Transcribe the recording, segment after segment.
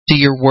to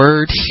your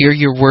word, hear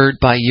your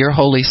word by your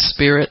Holy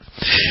Spirit.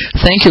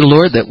 Thank you,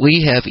 Lord, that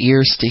we have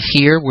ears to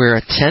hear. We're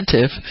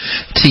attentive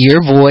to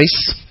your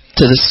voice,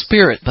 to the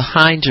Spirit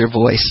behind your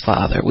voice,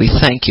 Father. We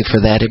thank you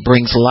for that. It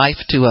brings life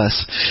to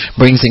us,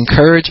 brings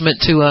encouragement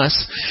to us,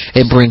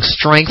 it brings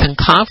strength and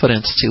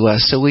confidence to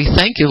us. So we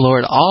thank you,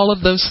 Lord. All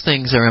of those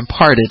things are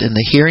imparted in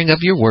the hearing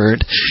of your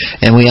word,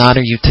 and we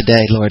honor you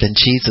today, Lord, in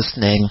Jesus'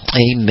 name.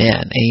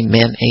 Amen,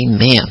 amen,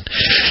 amen.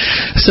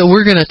 So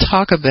we're going to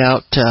talk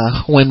about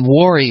when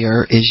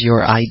warrior is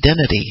your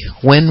identity.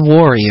 When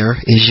warrior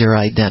is your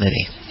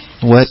identity.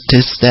 What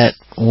does that?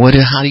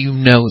 How do you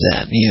know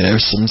that?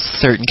 There's some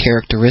certain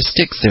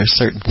characteristics. There are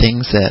certain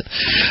things that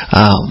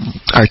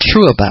are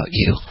true about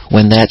you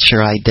when that's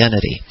your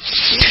identity.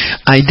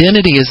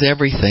 Identity is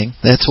everything.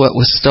 That's what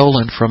was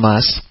stolen from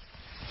us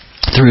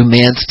through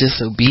man's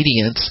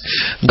disobedience.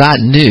 God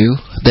knew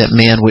that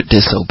man would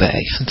disobey,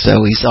 and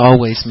so He's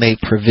always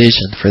made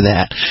provision for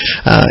that.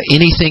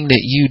 Anything that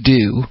you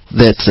do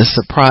that's a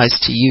surprise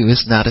to you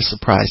is not a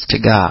surprise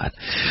to God.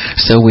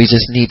 So we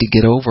just need to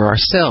get over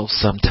ourselves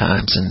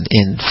sometimes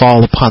and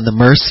fall upon the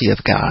mercy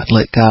of God.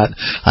 Let God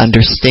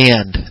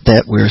understand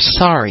that we're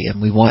sorry and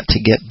we want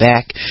to get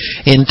back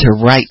into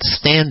right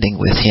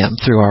standing with Him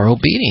through our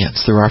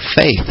obedience, through our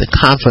faith, the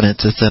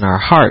confidence that's in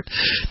our heart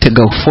to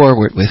go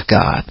forward with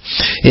God.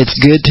 It's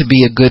good to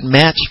be a good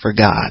match for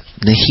God.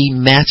 He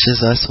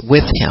matches us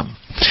with Him.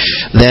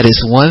 That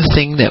is one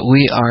thing that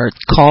we are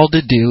called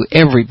to do.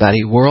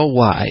 Everybody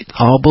worldwide,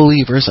 all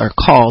believers are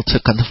called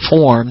to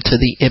conform to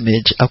the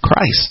image of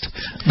Christ,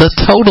 the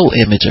total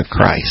image of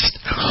Christ.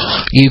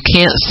 You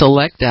can't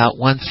select out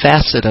one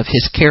facet of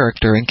His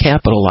character and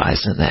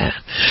capitalize on that.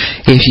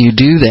 If you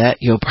do that,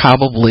 you'll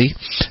probably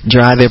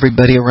drive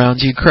everybody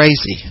around you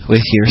crazy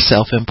with your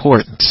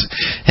self-importance.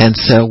 And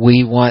so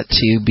we want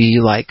to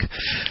be like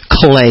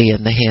clay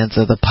in the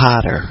hands of the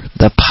potter.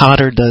 The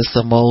potter does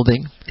the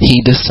molding.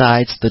 He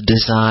decides the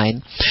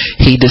design.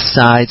 He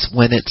decides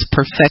when it's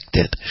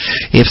perfected.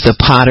 If the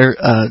potter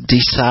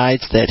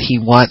decides that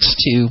he wants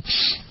to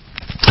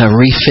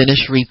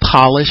refinish,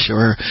 repolish,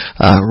 or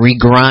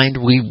regrind,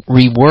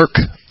 rework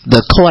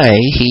the clay,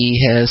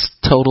 He has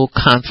total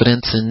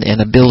confidence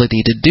and ability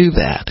to do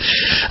that.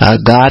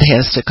 God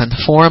has to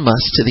conform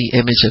us to the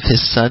image of His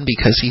Son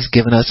because He's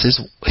given us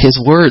His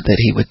word that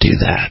He would do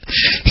that.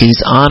 He's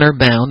honor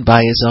bound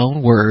by His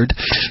own word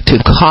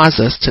to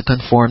cause us to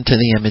conform to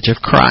the image of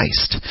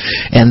Christ.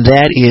 And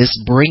that is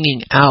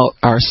bringing out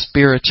our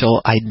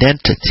spiritual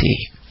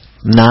identity.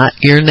 Not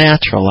your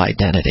natural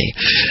identity,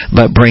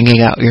 but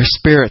bringing out your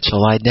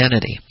spiritual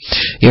identity.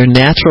 Your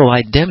natural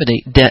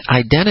identity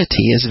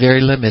is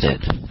very limited.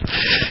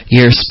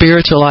 Your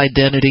spiritual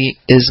identity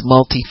is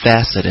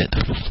multifaceted.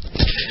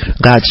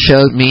 God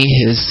showed me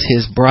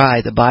His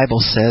bride. The Bible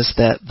says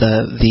that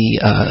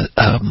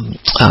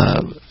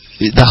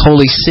the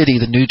holy city,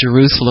 the New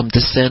Jerusalem,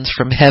 descends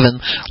from heaven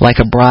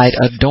like a bride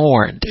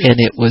adorned, and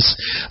it was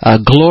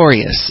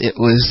glorious. It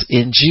was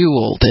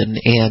enjeweled, and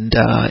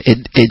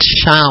it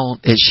shone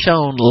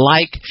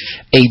like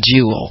a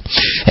jewel.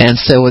 And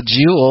so a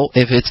jewel,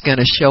 if it's going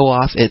to show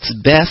off its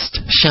best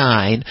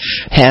shine,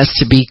 has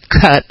to be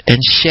cut and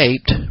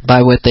shaped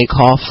by what they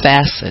call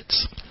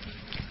facets.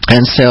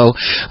 And so,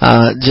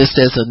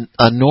 just as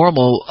a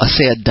normal,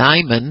 say a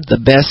diamond, the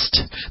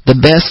best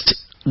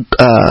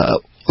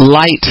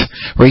light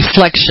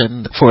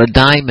reflection for a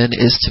diamond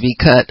is to be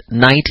cut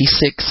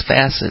 96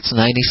 facets,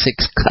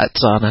 96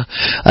 cuts on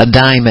a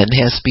diamond.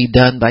 Has to be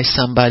done by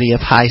somebody of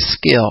high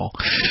skill.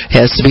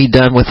 Has to be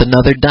done with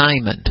another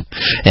diamond.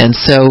 And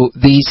so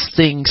these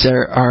things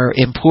are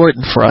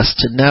important for us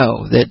to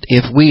know, that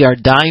if we are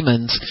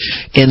diamonds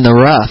in the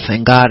rough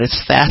and God is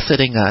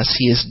faceting us,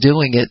 He is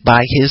doing it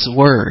by His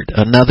word,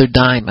 another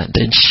diamond,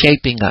 and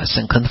shaping us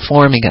and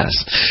conforming us,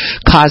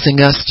 causing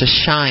us to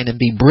shine and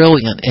be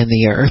brilliant in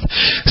the earth,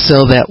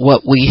 so that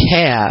what we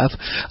have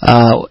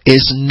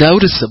is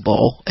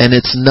noticeable, and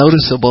it's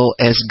noticeable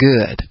as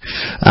good.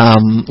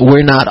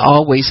 We're not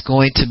always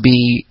going to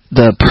be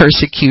the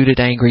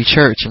persecuted, angry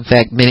church. In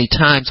fact, many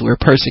times we're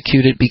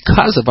persecuted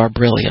because of our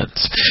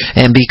brilliance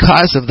and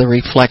because of the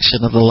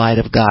reflection of the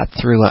light of God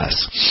through us.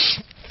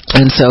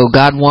 And so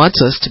God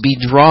wants us to be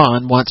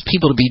drawn, wants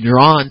people to be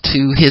drawn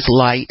to His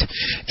light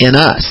in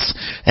us.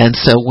 And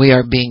so we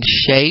are being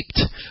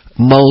shaped,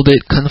 molded,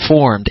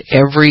 conformed.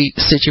 Every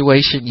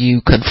situation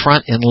you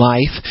confront in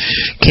life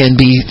can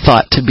be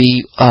thought to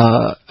be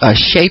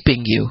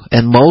shaping you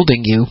and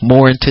molding you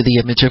more into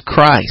the image of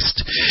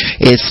Christ.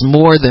 It's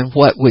more than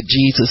what would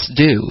Jesus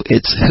do.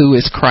 It's who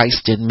is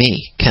Christ in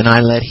me. Can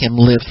I let Him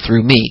live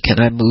through me? Can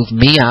I move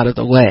me out of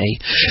the way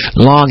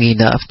long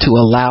enough to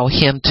allow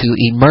Him to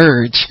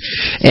emerge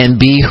and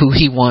be who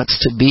He wants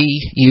to be,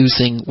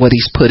 using what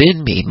He's put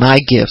in me,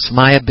 my gifts,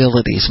 my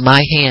abilities,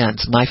 my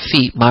hands, my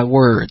feet, my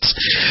words.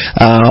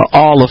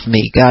 all of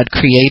me. God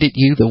created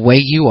you the way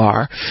you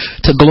are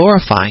to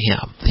glorify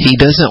Him. He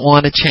doesn't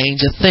want to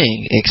change a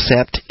thing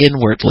except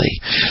inwardly,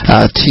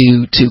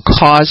 to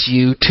cause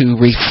you to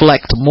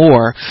reflect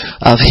more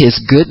of His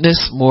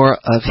goodness, more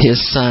of His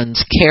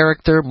Son's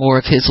character, more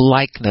of His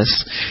likeness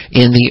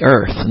in the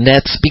earth. And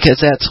that's because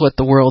that's what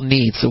the world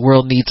needs. The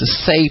world needs a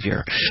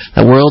Savior.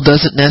 The world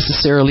doesn't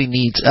necessarily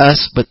need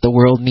us, but the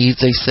world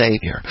needs a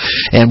Savior.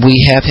 And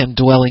we have Him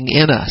dwelling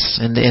in us,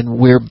 and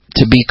we're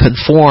to be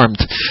conformed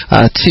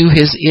to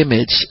His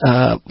image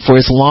for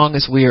as long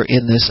as we are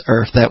in this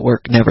earth. That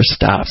work never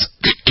stops.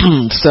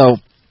 So,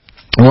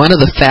 one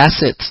of the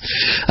facets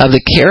of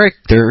the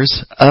characters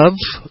of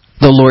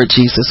the Lord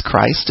Jesus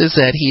Christ is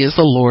that He is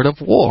the Lord of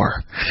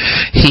war.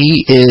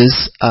 He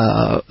is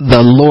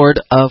the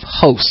Lord of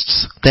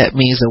hosts. That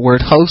means the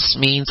word hosts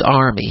means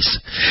armies.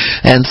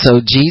 And so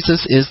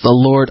Jesus is the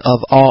Lord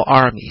of all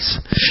armies.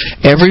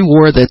 Every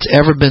war that's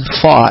ever been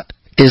fought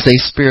is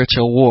a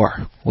spiritual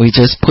war. We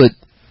just put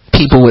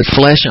people with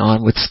flesh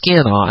on, with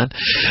skin on,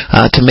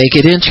 to make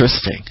it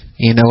interesting.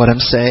 You know what I'm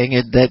saying?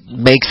 That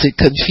makes it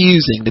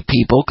confusing to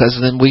people, because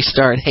then we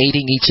start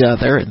hating each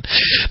other and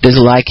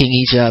disliking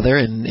each other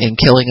and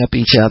killing up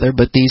each other.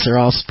 But these are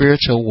all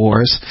spiritual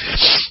wars.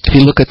 If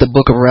you look at the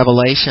book of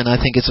Revelation, I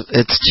think it's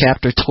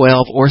chapter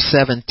 12 or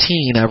 17.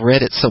 I've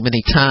read it so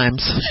many times.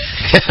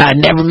 I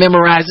never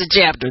memorized the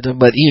chapter,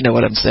 but you know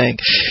what I'm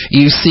saying.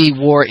 You see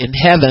war in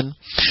heaven,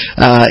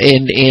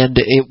 and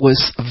it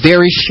was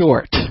very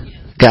short.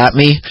 Got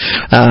me?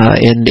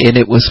 And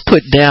it was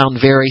put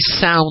down very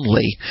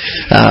soundly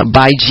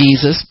by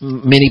Jesus.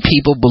 Many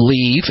people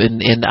believe,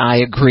 and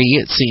I agree,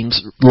 it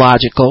seems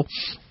logical,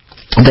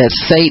 that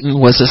Satan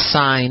was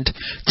assigned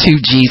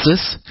to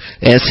Jesus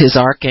as his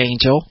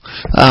archangel,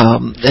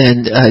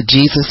 and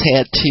Jesus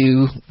had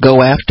to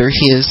go after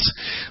his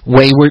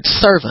wayward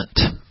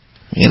servant.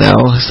 You know,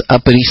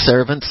 uppity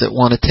servants that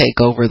want to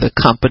take over the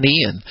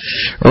company and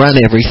run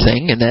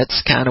everything, and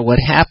that's kind of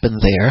what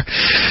happened there.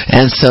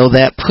 And so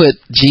that put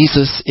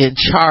Jesus in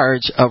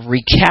charge of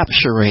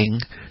recapturing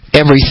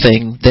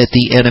everything that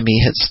the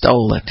enemy had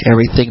stolen,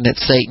 everything that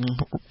Satan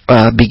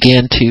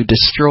began to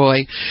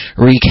destroy,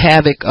 wreak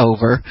havoc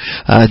over.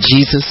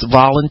 Jesus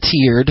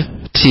volunteered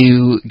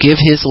to give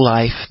His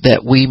life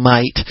that we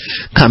might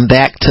come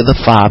back to the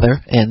Father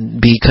and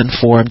be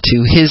conformed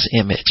to His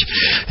image.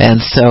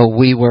 And so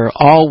we were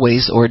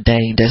always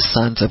ordained as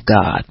sons of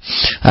God.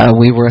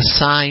 We were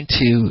assigned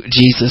to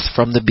Jesus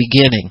from the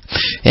beginning.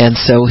 And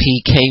so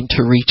He came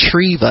to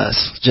retrieve us,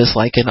 just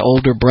like an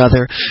older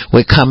brother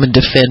would come and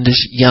defend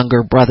his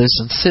younger brothers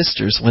and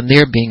sisters when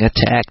they're being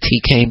attacked.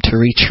 He came to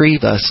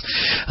retrieve us.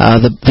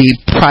 The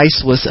price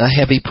was a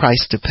heavy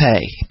price to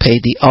pay. He paid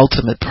the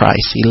ultimate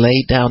price. He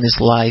laid down His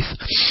life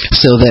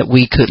so that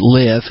we could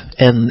live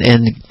and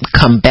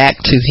come back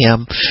to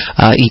Him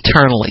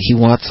eternally. He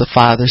wants the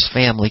Father's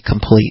family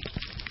complete.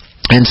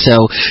 And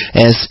so,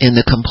 as in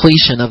the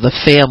completion of the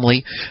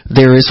family,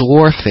 there is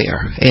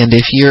warfare. And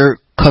if you're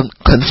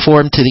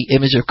conformed to the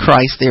image of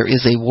Christ, there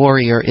is a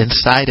warrior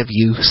inside of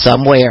you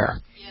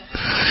somewhere.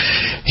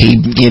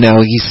 He's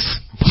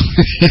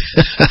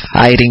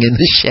hiding in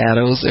the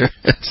shadows, or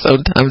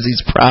sometimes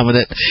he's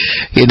prominent.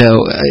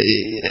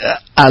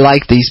 I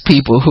like these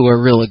people who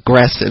are real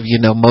aggressive.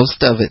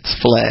 Most of it's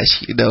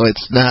flesh.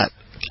 It's not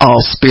all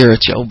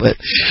spiritual, but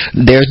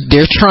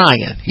they're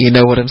trying. You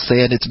know what I'm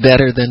saying? It's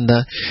better than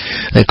the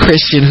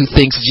Christian who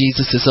thinks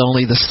Jesus is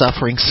only the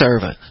suffering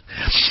servant.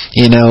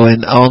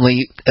 And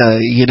only,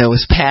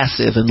 is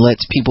passive and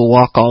lets people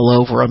walk all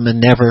over him and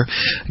never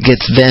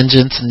gets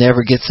vengeance,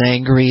 never gets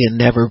angry, and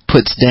never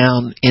puts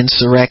down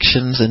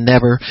insurrections, and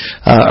never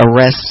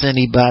arrests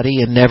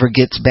anybody, and never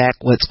gets back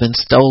what's been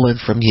stolen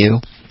from you.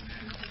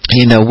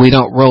 We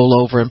don't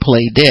roll over and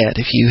play dead.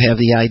 If you have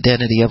the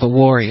identity of a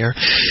warrior,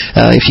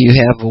 if you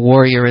have a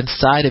warrior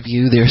inside of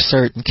you, there are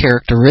certain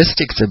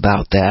characteristics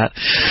about that.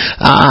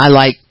 I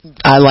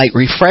like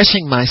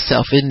refreshing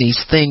myself in these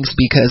things,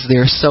 because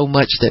there's so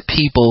much that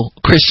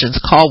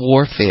Christians call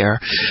warfare,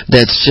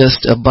 that's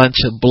just a bunch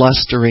of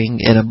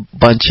blustering and a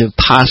bunch of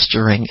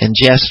posturing and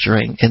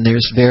gesturing, and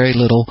there's very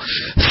little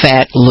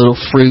fat, little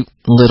fruit,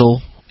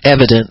 little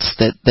evidence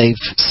that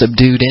they've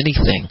subdued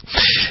anything.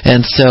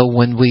 And so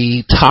when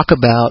we talk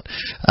about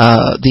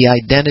the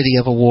identity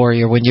of a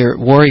warrior, when your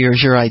warrior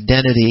is your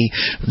identity,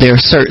 there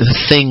are certain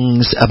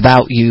things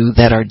about you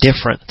that are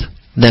different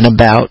than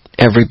about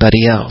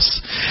everybody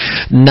else.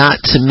 Not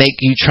to make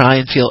you try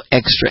and feel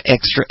extra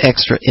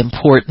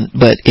important,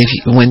 but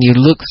when you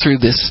look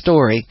through this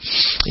story,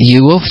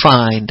 you will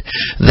find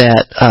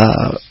that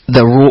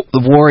the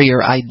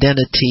warrior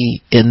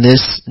identity in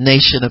this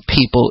nation of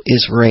people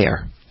is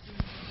rare.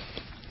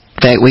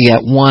 In fact, we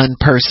got one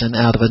person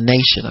out of a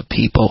nation of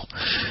people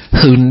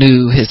who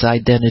knew his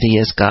identity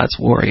as God's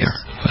warrior.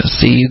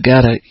 See, you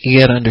gotta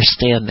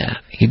understand that.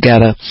 You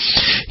gotta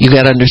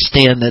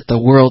understand that the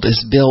world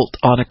is built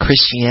on a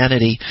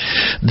Christianity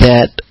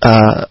that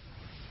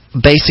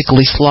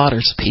basically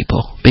slaughters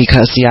people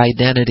because the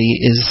identity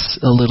is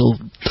a little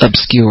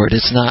obscured.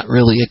 It's not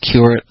really a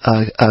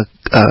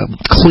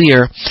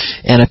clear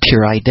and a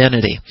pure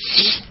identity.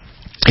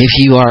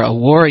 If you are a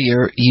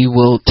warrior, you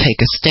will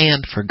take a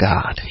stand for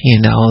God.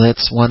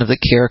 That's one of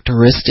the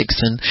characteristics,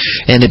 and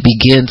it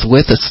begins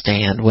with a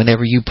stand.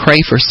 Whenever you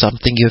pray for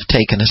something, you've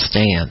taken a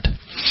stand.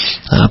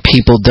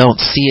 People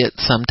don't see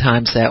it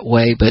sometimes that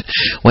way, but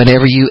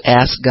whenever you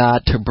ask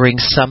God to bring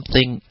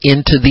something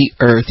into the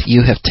earth,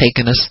 you have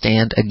taken a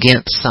stand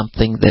against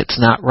something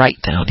that's not right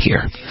down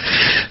here.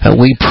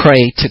 We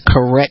pray to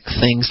correct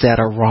things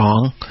that are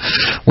wrong.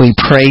 We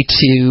pray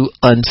to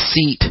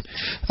unseat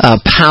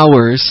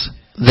powers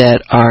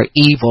that are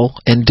evil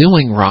and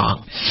doing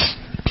wrong.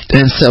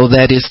 And so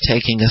that is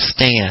taking a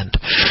stand.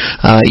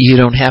 You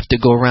don't have to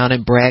go around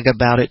and brag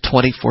about it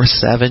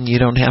 24/7. You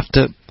don't have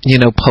to,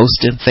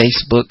 post in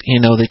Facebook,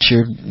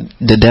 that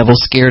the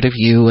devil's scared of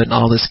you and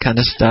all this kind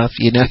of stuff.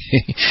 You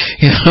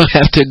don't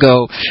have to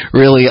go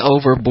really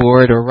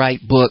overboard or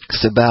write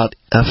books about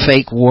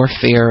fake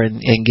warfare and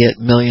get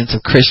millions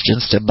of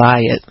Christians to buy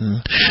it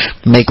and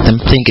make them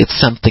think it's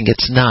something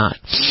it's not.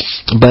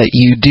 But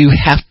you do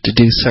have to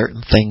do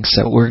certain things,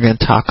 so we're going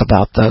to talk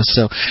about those.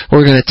 So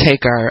we're going to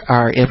take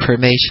our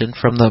information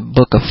from the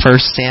book of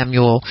 1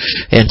 Samuel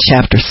in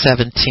chapter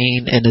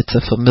 17, and it's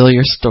a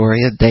familiar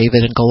story of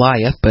David and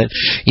Goliath, but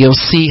you'll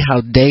see how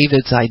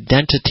David's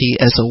identity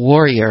as a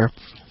warrior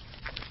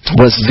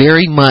was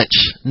very much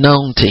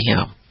known to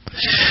him.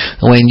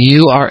 When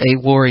you are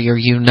a warrior,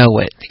 you know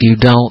it. You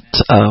don't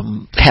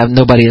have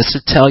nobody else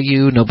to tell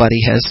you. Nobody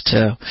has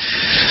to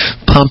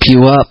pump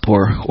you up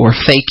or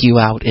fake you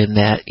out in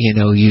that. You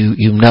know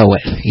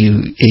it.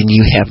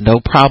 You have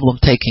no problem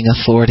taking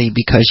authority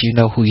because you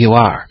know who you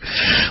are.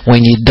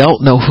 When you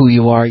don't know who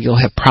you are, you'll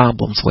have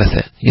problems with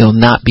it. You'll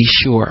not be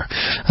sure.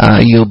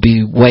 You'll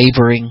be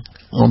wavering.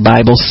 The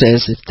Bible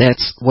says if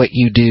that's what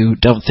you do,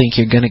 don't think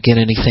you're going to get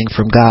anything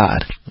from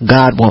God.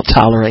 God won't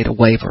tolerate a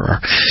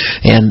waverer.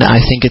 And I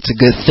think it's a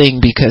good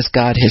thing because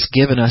God has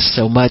given us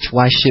so much.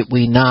 Why should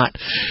we not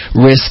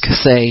risk,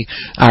 say,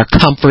 our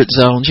comfort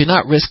zones? You're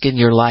not risking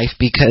your life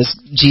because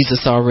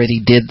Jesus already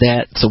did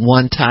that. It's a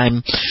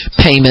one-time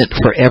payment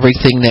for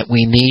everything that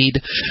we need.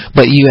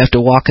 But you have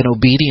to walk in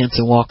obedience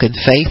and walk in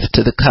faith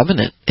to the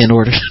covenant in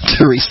order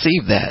to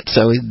receive that.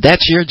 So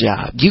that's your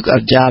job. You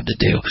got a job to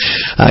do.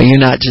 You're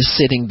not just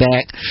sitting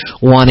back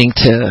wanting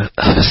to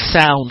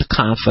sound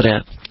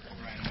confident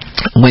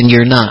when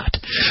you're not.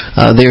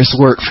 There's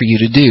work for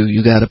you to do.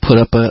 You got to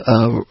put up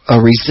a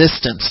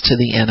resistance to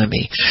the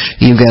enemy.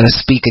 You got to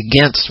speak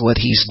against what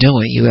he's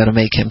doing. You got to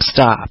make him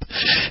stop.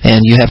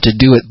 And you have to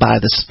do it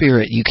by the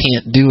Spirit. You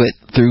can't do it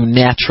through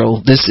natural.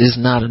 This is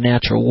not a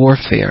natural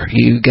warfare.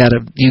 You got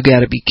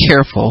to be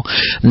careful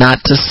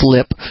not to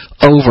slip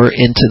over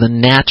into the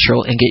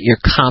natural and get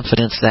your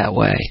confidence that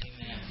way.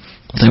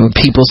 And when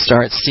people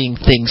start seeing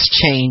things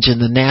change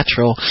in the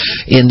natural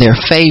in their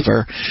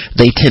favor,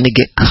 they tend to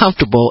get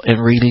comfortable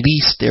and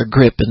release their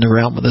grip in the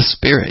realm of the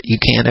Spirit. You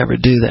can't ever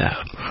do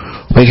that.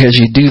 Because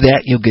you do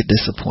that, you'll get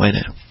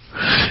disappointed.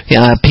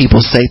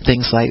 People say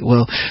things like,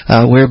 well,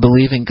 we're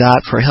believing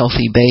God for a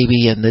healthy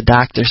baby, and the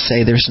doctors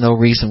say there's no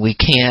reason we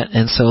can't,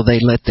 and so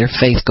they let their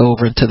faith go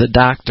over into the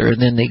doctor,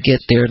 and then they get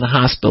there in the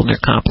hospital and there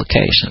are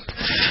complications.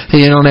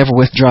 You don't ever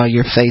withdraw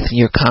your faith and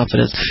your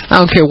confidence. I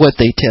don't care what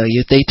they tell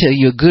you. If they tell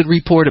you a good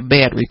report, a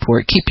bad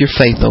report, keep your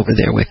faith over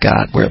there with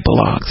God where it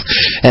belongs.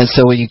 And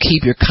so when you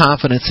keep your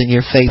confidence and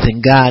your faith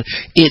in God,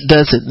 it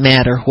doesn't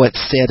matter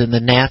what's said in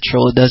the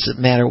natural. It doesn't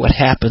matter what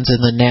happens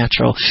in the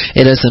natural.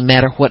 It doesn't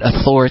matter what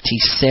authority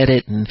said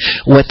it and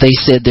what they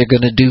said they're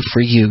going to do for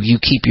you. You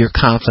keep your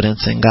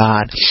confidence in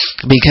God,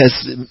 because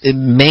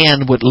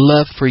man would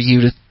love for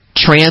you to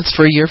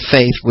transfer your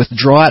faith,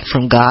 withdraw it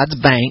from God's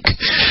bank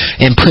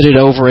and put it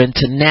over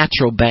into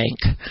natural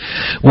bank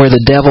where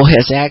the devil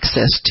has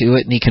access to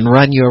it and he can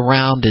run you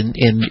around and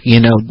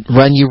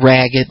run you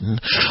ragged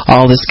and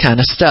all this kind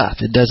of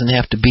stuff. It doesn't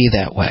have to be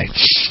that way.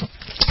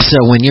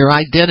 So when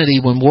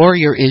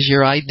warrior is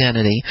your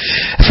identity,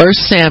 1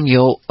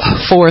 Samuel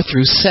 4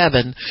 through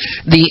 7,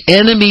 the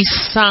enemy's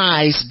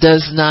size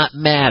does not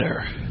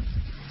matter.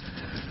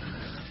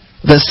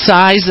 The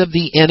size of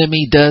the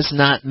enemy does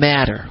not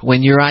matter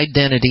when your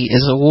identity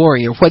is a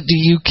warrior. What do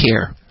you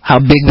care? How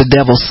big the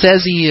devil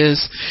says he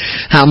is,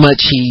 how much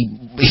he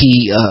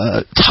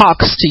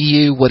talks to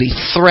you, what he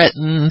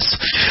threatens.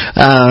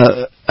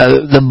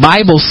 The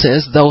Bible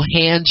says, though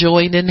hand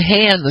join in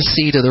hand, the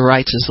seed of the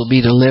righteous will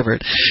be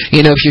delivered.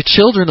 If your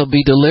children will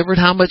be delivered,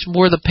 how much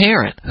more the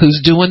parent who's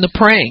doing the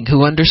praying,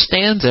 who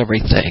understands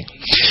everything.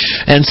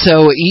 And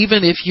so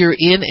even if you're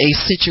in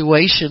a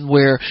situation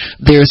where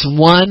there's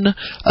one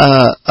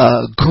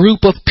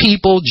group of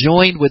people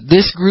joined with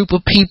this group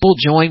of people,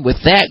 joined with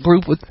that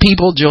group of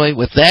people, joined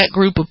with that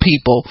group of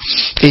people,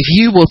 if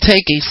you will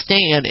take a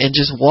stand and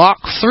just walk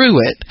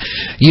through it,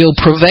 you'll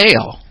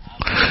prevail.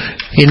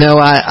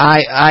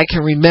 I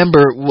can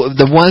remember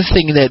the one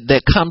thing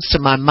that comes to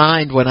my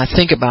mind when I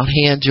think about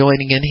hand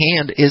joining in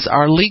hand is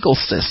our legal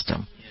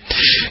system.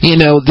 You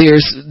know,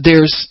 there's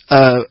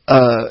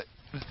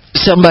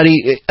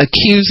somebody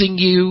accusing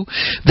you,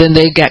 then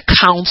they got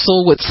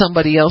counsel with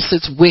somebody else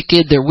that's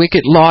wicked, their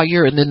wicked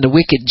lawyer, and then the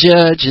wicked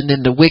judge, and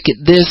then the wicked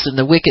this and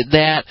the wicked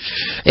that,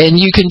 and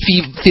you can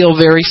feel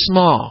very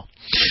small.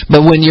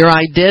 But when your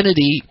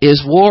identity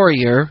is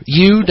warrior,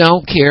 you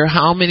don't care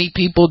how many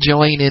people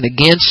join in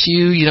against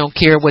you. You don't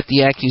care what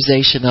the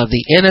accusation of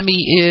the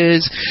enemy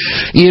is.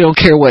 You don't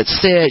care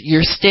what's said.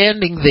 You're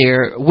standing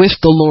there with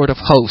the Lord of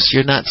hosts.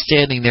 You're not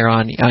standing there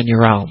on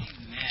your own.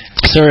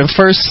 So in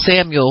 1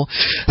 Samuel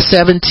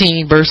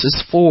 17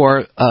 verses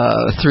 4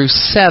 through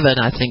 7,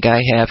 I think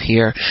I have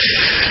here,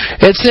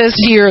 it says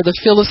here, the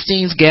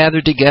Philistines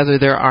gathered together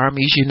their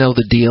armies. You know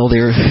the deal.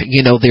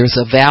 There's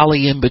a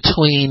valley in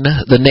between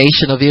the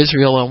nation of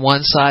Israel on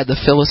one side,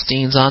 the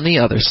Philistines on the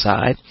other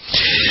side.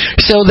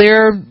 So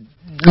they're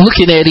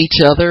looking at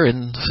each other,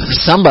 and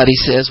somebody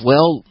says,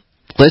 well,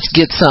 let's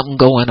get something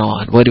going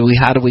on.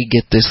 How do we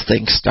get this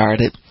thing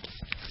started?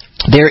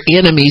 They're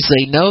enemies.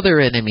 They know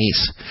they're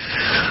enemies.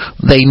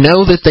 They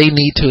know that they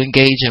need to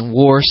engage in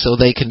war so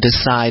they can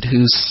decide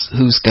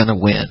who's going to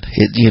win.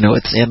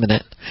 It's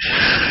imminent.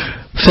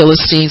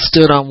 Philistines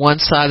stood on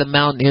one side of the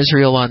mountain,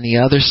 Israel on the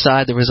other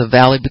side. There was a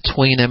valley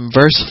between them.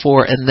 Verse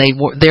 4, and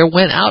there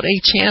went out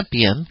a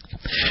champion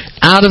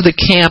out of the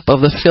camp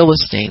of the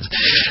Philistines.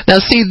 Now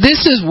see,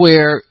 this is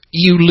where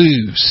you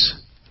lose.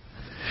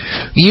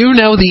 You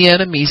know the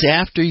enemy's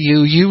after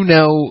you. You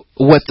know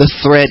what the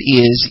threat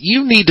is.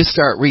 You need to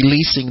start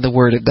releasing the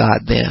Word of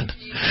God then.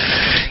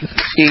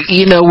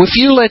 If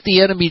you let the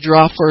enemy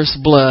draw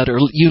first blood,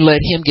 or you let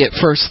him get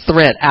first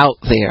threat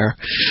out there,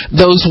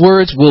 those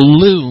words will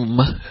loom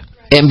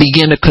and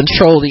begin to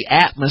control the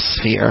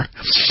atmosphere.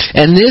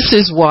 And this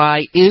is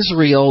why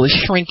Israel is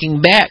shrinking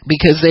back,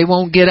 because they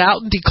won't get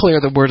out and declare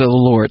the word of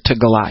the Lord to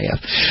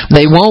Goliath.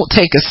 They won't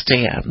take a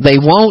stand.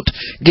 They won't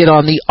get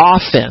on the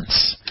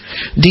offense.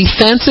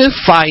 Defensive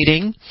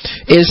fighting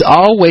is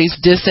always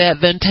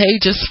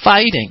disadvantageous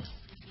fighting.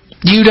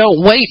 You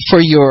don't wait for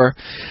your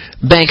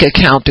bank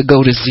account to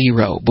go to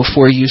zero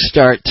before you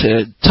start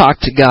to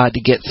talk to God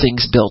to get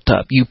things built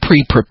up. You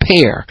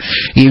pre-prepare.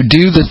 You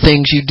do the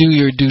things, you do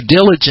your due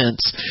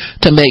diligence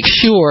to make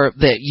sure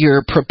that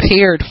you're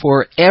prepared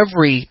for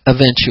every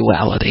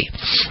eventuality,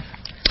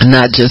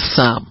 not just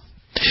some.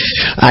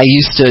 I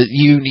used to,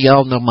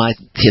 y'all know my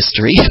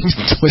history,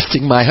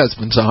 twisting my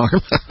husband's arm.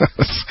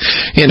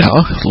 A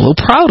little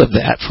proud of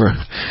that for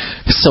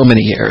so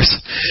many years.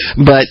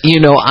 But,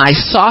 I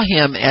saw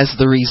him as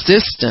the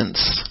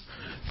resistance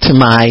to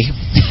my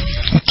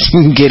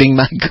getting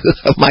my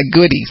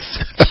goodies.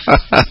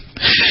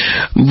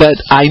 But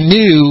I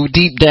knew,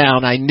 deep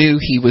down,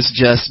 he was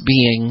just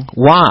being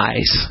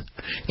wise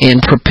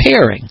in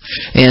preparing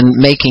and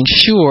making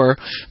sure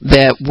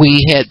that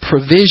we had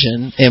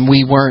provision and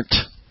we weren't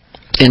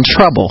in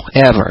trouble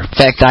ever. In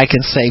fact, I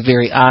can say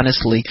very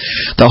honestly,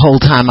 the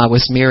whole time I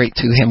was married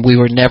to him, we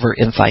were never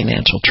in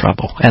financial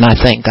trouble, and I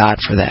thank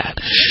God for that,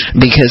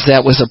 because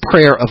that was a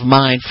prayer of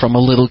mine from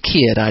a little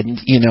kid. I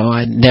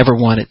never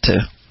wanted to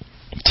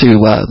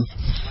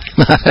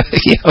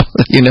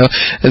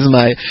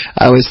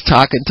I was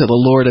talking to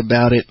the Lord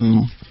about it,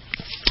 and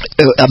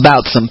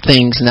about some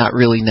things not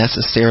really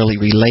necessarily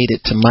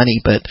related to money,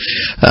 but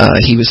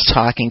he was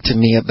talking to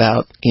me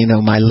about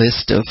my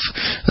list of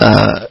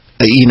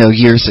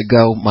years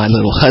ago, my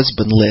little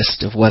husband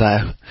list of what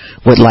I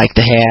would like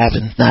to have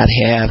and not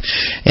have,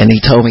 and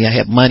he told me I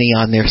had money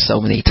on there so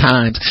many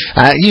times.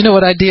 You know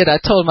what I did? I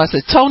told him, I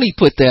said, Tony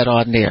put that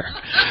on there.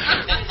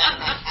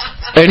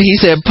 And he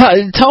said,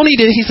 Tony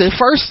did. He said,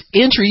 first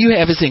entry you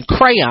have is in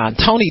crayon.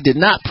 Tony did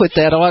not put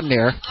that on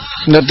there.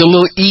 The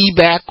little E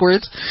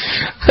backwards.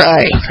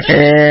 I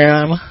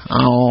am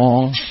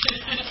on.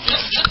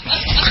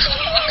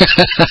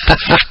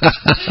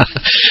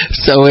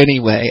 So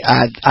anyway,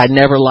 I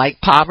never liked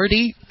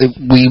poverty.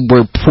 We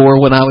were poor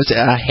when I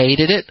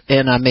hated it,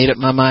 and I made up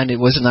my mind it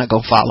was not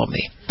going to follow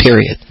me.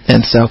 Period.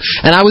 And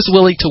I was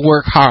willing to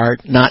work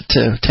hard not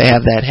to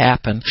have that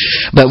happen.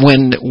 But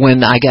when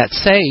I got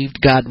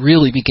saved, God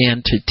really began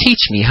to teach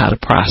me how to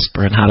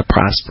prosper and how to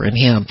prosper in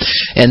Him,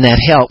 and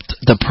that helped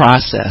the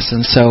process.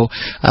 And so,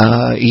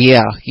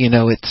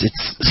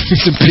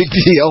 it's a big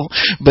deal.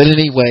 But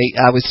anyway,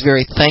 I was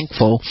very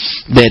thankful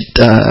that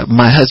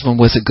my husband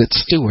was a good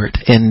steward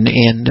and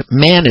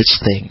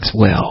managed things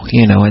well.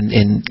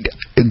 And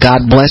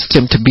God blessed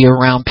him to be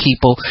around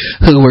people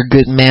who were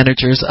good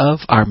managers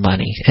of our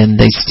money, and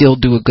they still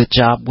do a good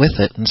job with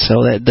it. And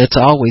so that's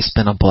always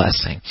been a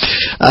blessing.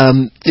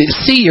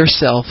 See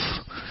yourself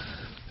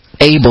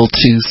able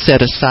to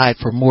set aside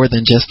for more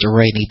than just a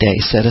rainy day.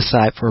 Set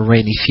aside for a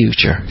rainy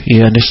future.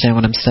 You understand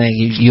what I'm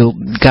saying?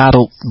 God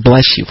will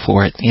bless you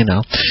for it. You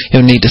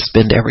don't need to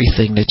spend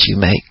everything that you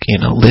make.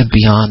 Live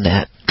beyond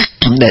that.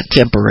 that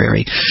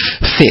temporary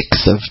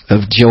fix of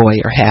joy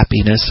or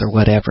happiness or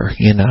whatever,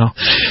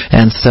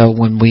 And so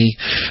when we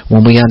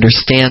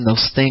understand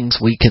those things,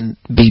 we can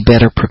be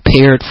better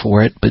prepared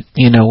for it. But,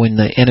 when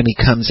the enemy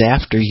comes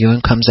after you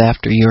and comes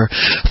after your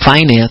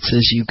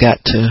finances, you've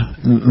got to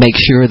make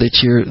sure that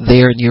you're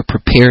there and you're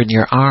prepared and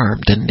you're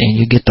armed and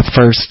you get the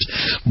first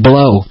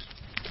blow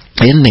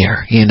in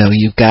there.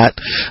 You've got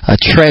a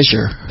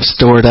treasure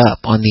stored up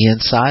on the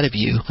inside of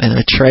you, and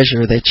a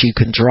treasure that you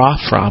can draw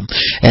from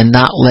and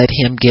not let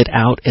him get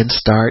out and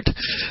start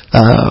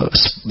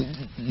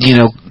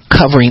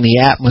covering the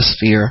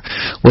atmosphere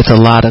with a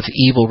lot of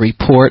evil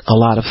report, a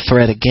lot of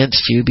threat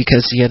against you,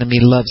 because the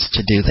enemy loves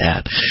to do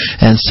that.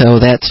 And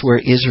so that's where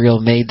Israel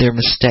made their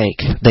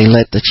mistake. They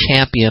let the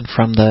champion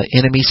from the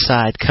enemy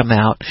side come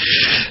out.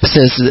 It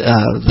says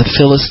the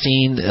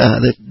Philistine,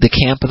 the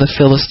camp of the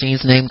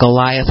Philistines named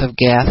Goliath of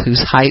Gath,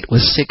 whose height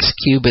was 6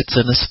 cubits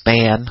in a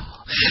span.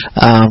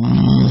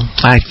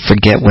 I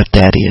forget what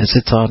that is.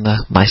 It's on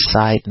my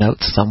side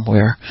notes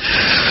somewhere.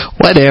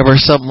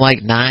 Whatever, something like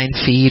 9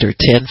 feet or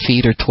 10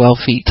 feet or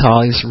 12 feet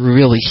tall. He was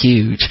really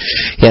huge.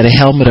 He had a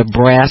helmet of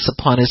brass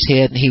upon his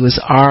head, and he was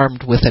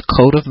armed with a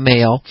coat of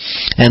mail,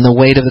 and the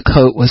weight of the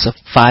coat was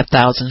 5,000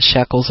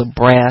 shekels of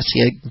brass.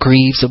 He had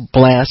greaves of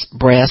brass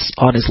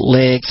on his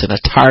legs and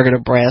a target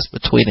of brass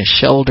between his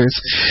shoulders.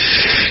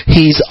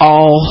 He's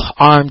all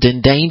armed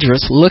and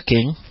dangerous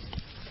looking.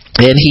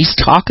 And he's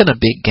talking a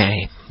big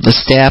game. The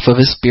staff of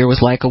his spear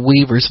was like a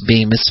weaver's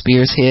beam. His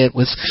spear's head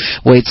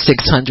weighed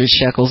 600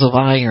 shekels of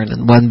iron,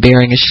 and one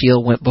bearing a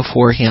shield went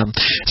before him.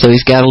 So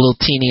he's got a little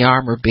teeny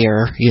armor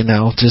bearer,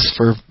 just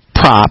for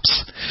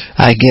props,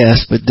 I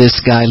guess. But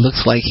this guy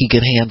looks like he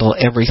can handle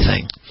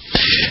everything.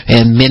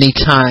 And many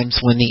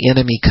times when the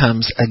enemy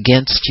comes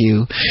against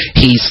you,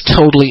 he's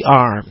totally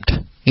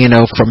armed.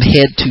 From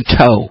head to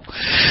toe.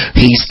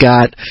 He's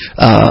got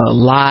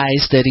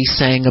lies that he's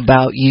saying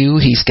about you.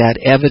 He's got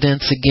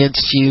evidence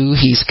against you.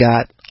 He's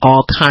got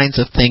all kinds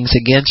of things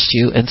against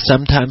you. And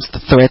sometimes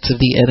the threats of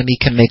the enemy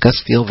can make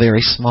us feel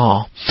very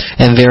small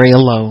and very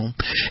alone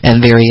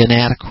and very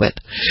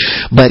inadequate.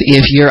 But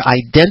if your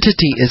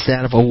identity is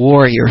that of a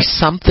warrior,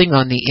 something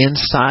on the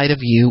inside of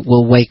you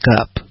will wake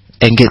up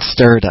and get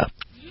stirred up.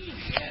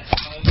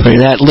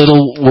 For that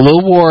little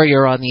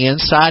warrior on the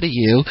inside of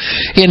you,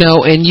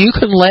 and you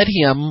can let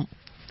him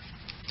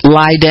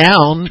lie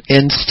down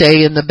and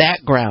stay in the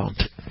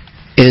background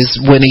is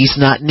when he's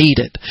not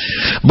needed.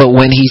 But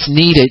when he's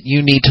needed,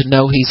 you need to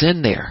know he's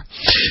in there.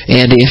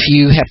 And if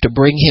you have to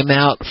bring him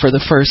out for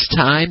the first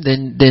time,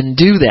 then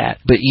do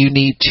that. But you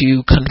need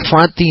to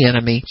confront the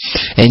enemy,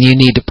 and you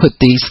need to put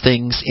these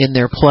things in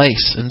their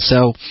place. And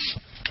so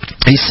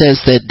he says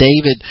that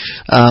David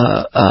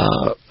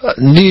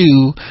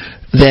knew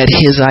that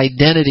his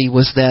identity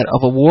was that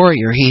of a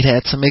warrior. He'd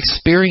had some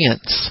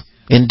experience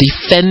in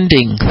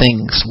defending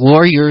things.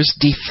 Warriors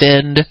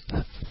defend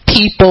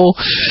people,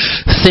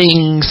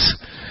 things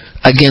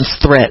against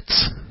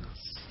threats.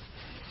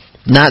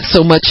 Not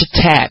so much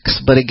attacks,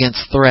 but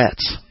against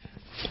threats.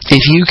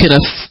 If you can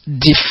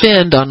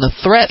defend on the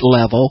threat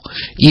level,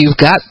 you've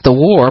got the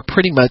war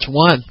pretty much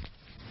won.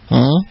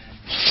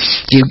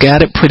 You've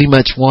got it pretty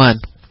much won.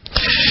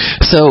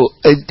 So,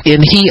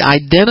 and he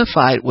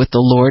identified with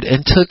the Lord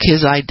and took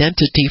his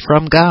identity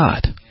from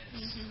God.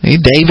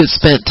 David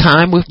spent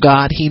time with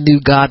God. He knew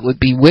God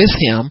would be with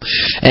him,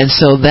 and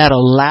so that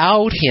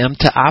allowed him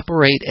to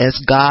operate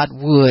as God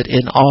would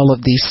in all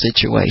of these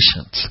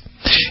situations.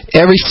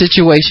 Every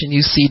situation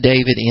you see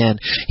David in,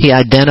 he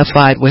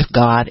identified with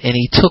God, and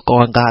he took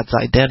on God's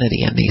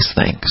identity in these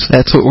things.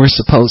 That's what we're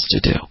supposed to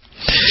do.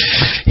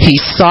 He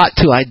sought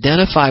to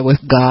identify with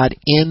God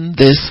in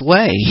this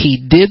way. He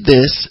did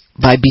this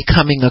by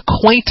becoming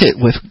acquainted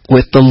with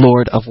the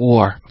Lord of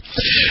War.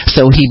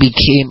 So he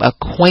became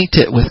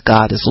acquainted with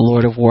God as the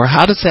Lord of War.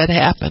 How does that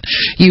happen?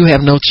 You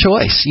have no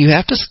choice. You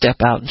have to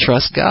step out and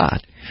trust God.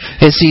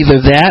 It's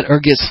either that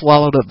or get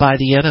swallowed up by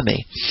the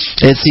enemy.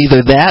 It's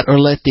either that or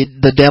let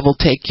the devil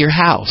take your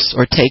house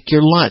or take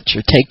your lunch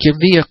or take your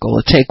vehicle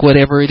or take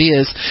whatever it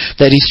is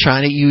that he's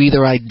trying to. You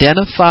either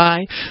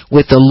identify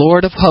with the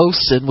Lord of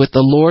hosts and with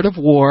the Lord of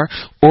war,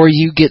 or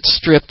you get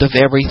stripped of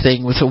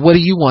everything. So what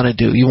do you want to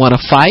do? You want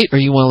to fight,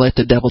 or you want to let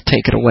the devil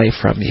take it away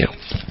from you?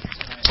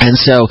 And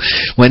so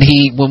when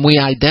we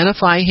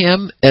identify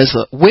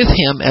with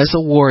him as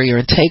a warrior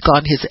and take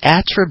on his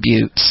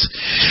attributes,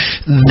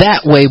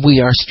 that way we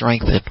are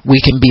strengthened.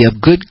 We can be of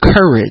good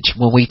courage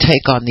when we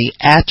take on the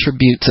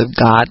attributes of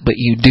God, but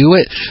you do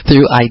it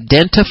through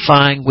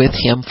identifying with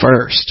him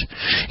first.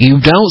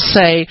 You don't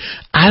say,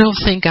 I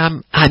don't think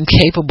I'm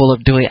capable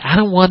of doing it. I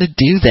don't want to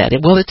do that.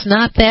 Well, it's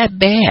not that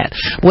bad.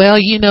 Well,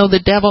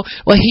 the devil,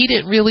 he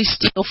didn't really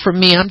steal from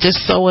me. I'm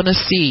just sowing a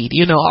seed.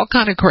 All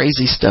kind of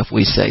crazy stuff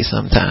we say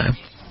sometimes.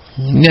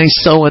 He's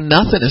sowing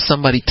nothing if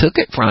somebody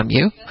took it from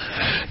you.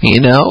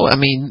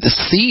 The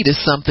seed is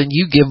something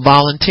you give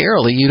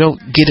voluntarily. You don't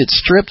get it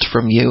stripped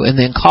from you and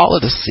then call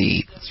it a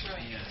seed.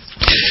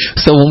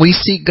 So when we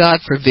seek God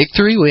for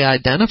victory, we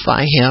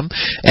identify Him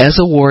as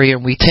a warrior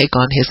and we take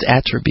on His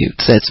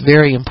attributes. That's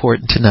very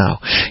important to know.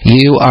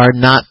 You are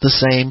not the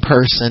same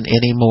person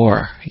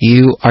anymore.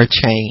 You are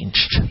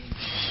changed.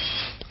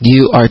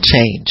 You are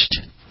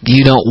changed.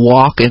 You don't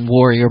walk in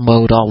warrior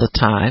mode all the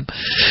time.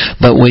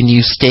 But when you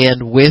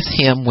stand with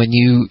Him, when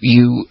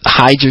you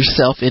hide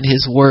yourself in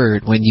His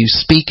Word, when you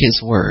speak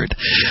His Word,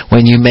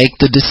 when you make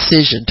the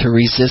decision to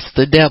resist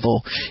the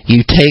devil,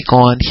 you take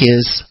on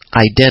His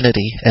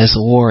identity as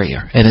a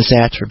warrior and His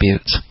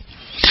attributes.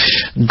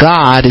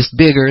 God is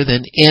bigger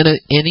than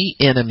any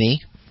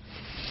enemy,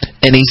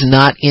 and He's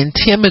not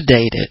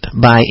intimidated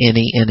by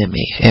any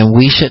enemy. And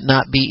we should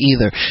not be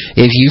either.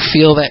 If you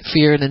feel that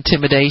fear and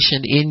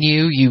intimidation in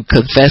you, you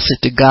confess it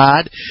to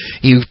God.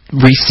 You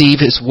receive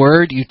His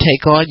Word. You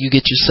take on. You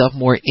get yourself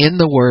more in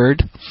the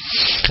Word.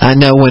 I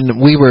know when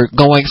we were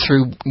going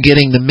through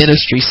getting the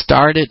ministry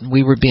started and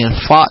we were being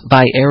fought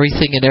by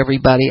everything and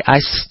everybody, I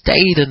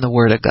stayed in the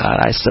Word of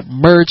God. I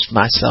submerged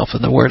myself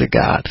in the Word of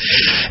God.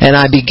 And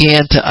I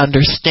began to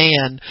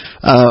understand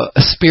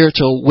a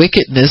spiritual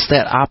wickedness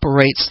that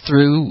operates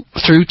through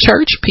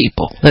church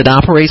people, that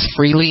operates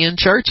freely in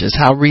churches,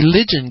 how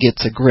religion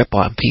gets a grip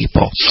on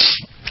people,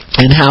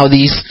 and how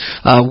these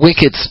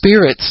wicked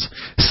spirits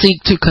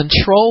seek to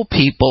control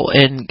people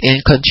and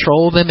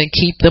control them and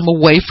keep them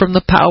away from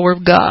the power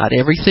of God.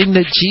 Everything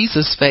that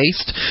Jesus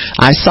faced,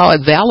 I saw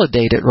it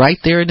validated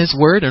right there in His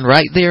Word and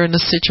right there in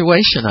the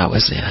situation I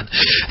was in.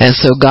 And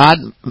so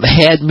God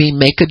had me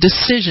make a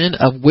decision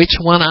of which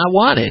one I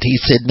wanted. He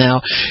said,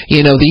 now,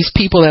 these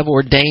people have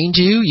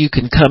ordained you. You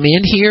can come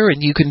in here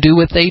and you can do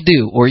what they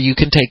do, or you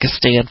can take a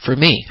stand for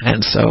me. And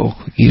so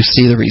you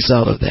see the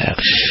result of that.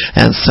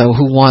 And so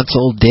who wants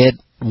old dead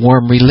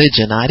warm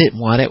religion? I didn't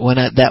want it when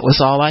that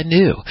was all I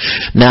knew.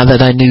 Now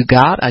that I knew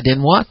God, I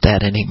didn't want that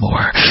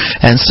anymore.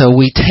 And so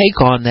we take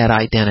on that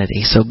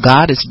identity. So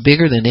God is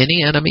bigger than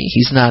any enemy.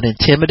 He's not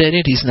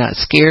intimidated. He's not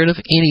scared of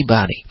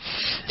anybody.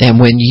 And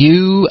when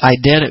your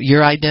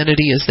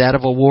identity is that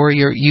of a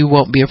warrior, you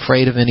won't be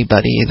afraid of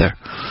anybody either.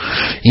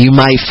 You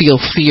might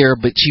feel fear,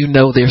 but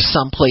there's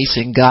some place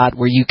in God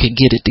where you can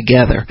get it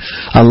together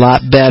a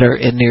lot better.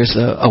 And there's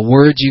a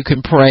word you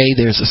can pray.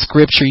 There's a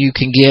scripture you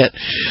can get.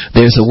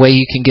 There's a way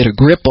you can get a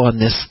grip on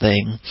this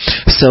thing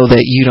so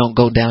that you don't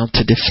go down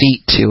to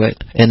defeat to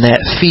it. And that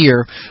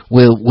fear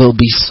will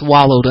be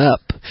swallowed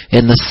up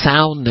in the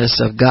soundness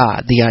of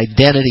God, the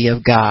identity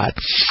of God.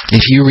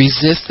 If you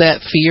resist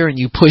that fear and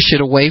you push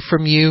it away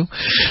from you,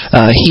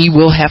 He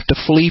will have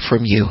to flee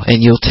from you, and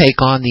you'll take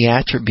on the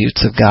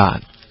attributes of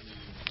God.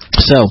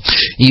 So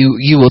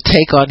you will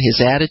take on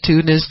His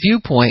attitude and His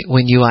viewpoint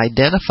when you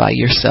identify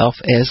yourself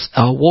as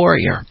a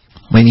warrior.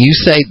 When you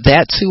say,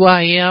 that's who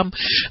I am,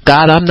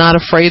 God, I'm not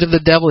afraid of the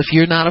devil. If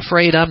you're not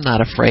afraid, I'm not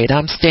afraid.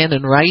 I'm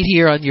standing right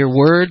here on your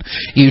word.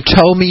 You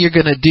told me you're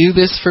going to do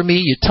this for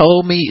me. You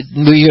told me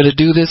you're going to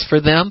do this for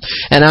them.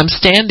 And I'm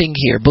standing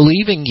here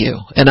believing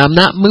you. And I'm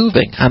not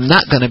moving. I'm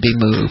not going to be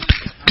moved.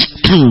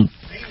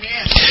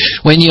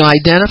 When you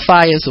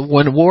identify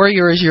when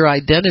warrior is your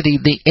identity,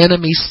 the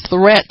enemy's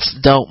threats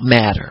don't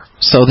matter.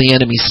 So the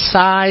enemy's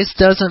size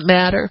doesn't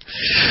matter,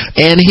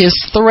 and his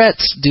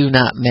threats do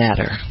not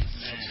matter.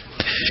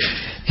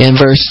 In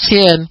verse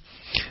 10,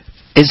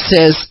 it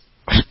says,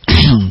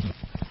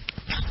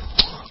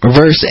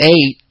 verse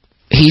 8,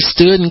 He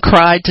stood and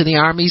cried to the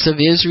armies of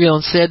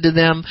Israel and said to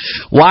them,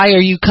 why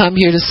are you come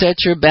here to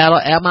set your battle?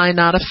 Am I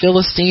not a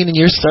Philistine and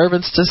your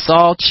servants to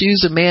Saul?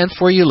 Choose a man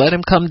for you. Let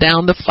him come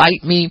down to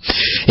fight me.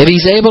 If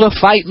he's able to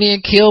fight me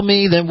and kill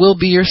me, then we'll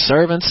be your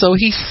servants. So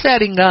he's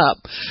setting up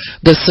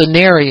the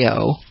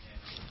scenario.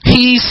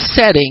 He's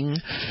setting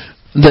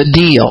the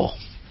deal.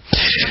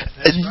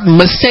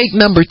 Mistake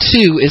number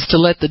 2 is to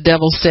let the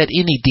devil set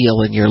any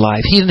deal in your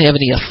life. He didn't have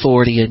any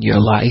authority in your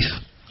life.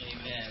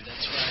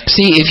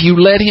 See, if you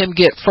let him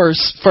get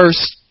first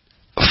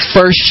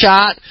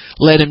shot,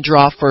 let him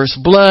draw first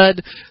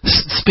blood,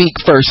 speak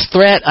first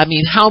threat. I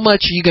mean, how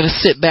much are you going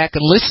to sit back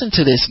and listen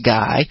to this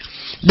guy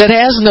that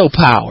has no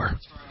power?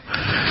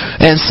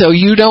 And so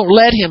you don't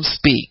let him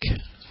speak.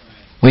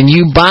 When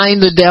you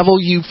bind the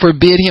devil, you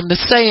forbid him to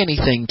say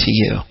anything to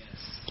you.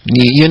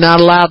 You're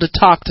not allowed to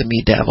talk to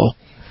me, devil.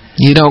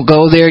 You don't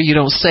go there, you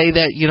don't say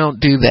that, you don't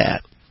do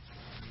that.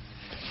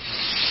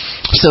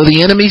 So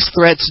the enemy's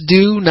threats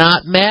do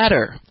not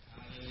matter.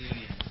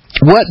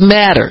 What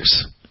matters?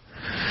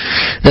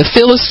 The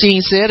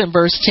Philistine said in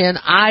verse 10,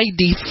 I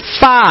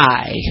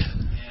defy.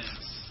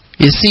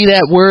 You see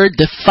that word,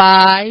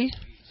 defy?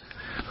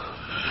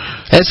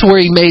 That's where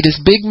he made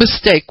his big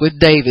mistake with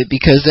David,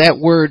 because that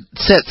word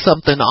set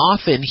something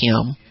off in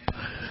him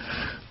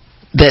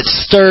that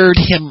stirred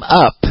him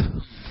up.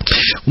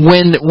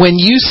 When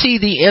you see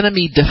the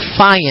enemy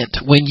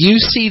defiant, when you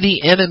see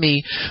the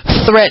enemy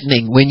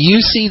threatening, when you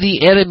see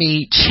the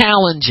enemy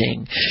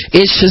challenging,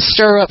 it should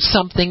stir up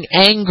something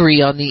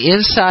angry on the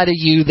inside of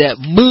you that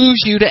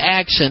moves you to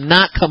action,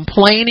 not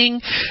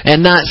complaining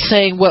and not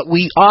saying what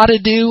we ought to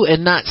do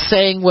and not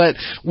saying what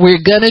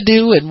we're going to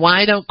do and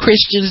why don't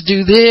Christians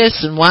do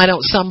this and why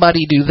don't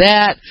somebody do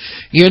that.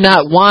 You're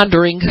not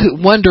wondering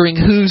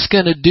who's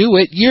going to do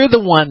it. You're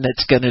the one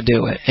that's going to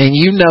do it. And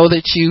you know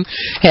that you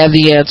have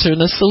the answer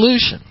and the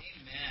solution.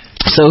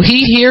 So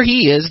here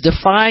he is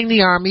defying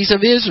the armies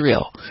of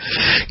Israel.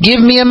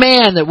 Give me a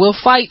man that will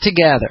fight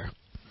together.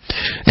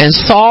 And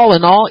Saul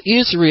and all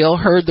Israel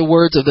heard the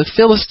words of the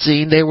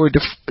Philistine. They were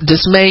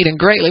dismayed and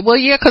greatly. Well,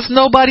 yeah, because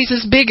nobody's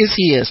as big as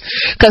he is.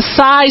 Because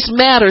size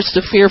matters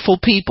to fearful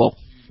people.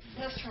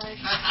 That's right.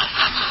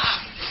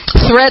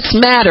 Threats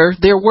matter.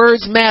 Their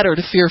words matter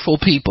to fearful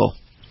people.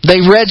 They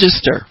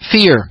register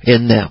fear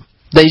in them.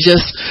 They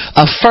just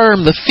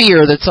affirm the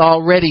fear that's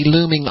already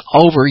looming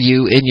over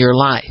you in your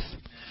life.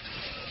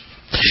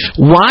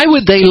 Why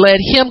would they let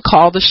him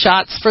call the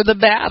shots for the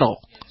battle?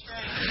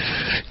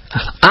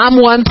 I'm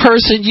one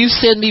person, you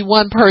send me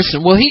one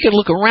person. Well, he can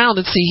look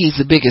around and see he's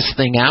the biggest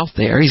thing out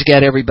there. He's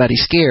got everybody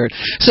scared.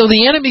 So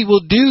the enemy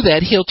will do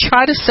that. He'll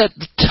try to set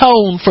the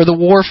tone for the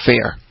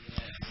warfare.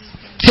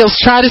 He'll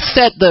try to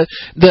set the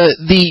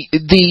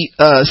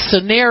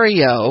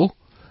scenario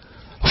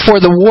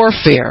for the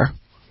warfare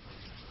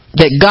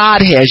that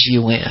God has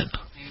you in.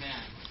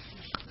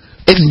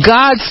 If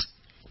God's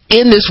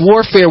in this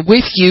warfare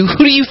with you,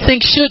 who do you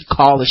think should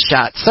call the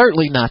shot?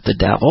 Certainly not the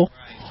devil.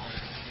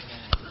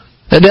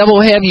 The devil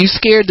will have you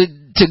scared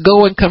to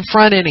go and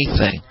confront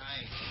anything.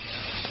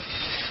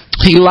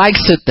 He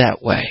likes it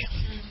that way.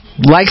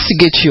 He likes to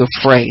get you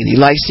afraid. He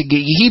likes to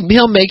get you.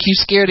 He'll make you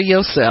scared of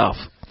yourself.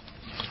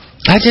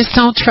 I just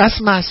don't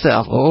trust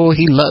myself. Oh,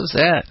 he loves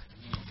that.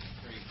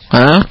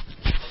 Huh?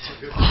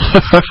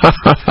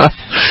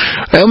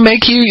 It'll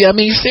make you,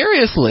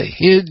 seriously.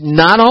 It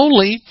not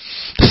only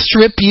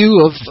strip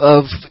you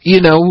of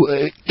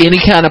any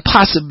kind of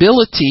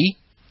possibility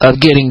of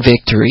getting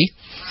victory,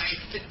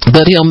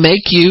 but he'll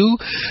make you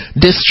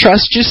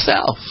distrust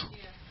yourself.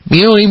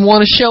 You don't even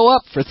want to show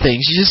up for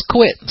things. You just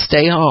quit and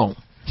stay home.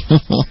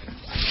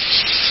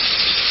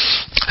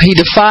 He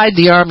defied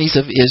the armies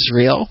of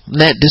Israel,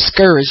 and that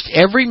discouraged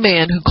every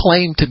man who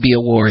claimed to be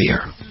a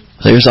warrior.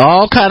 There's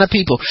all kind of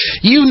people.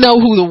 You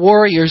know who the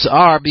warriors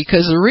are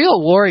because the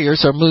real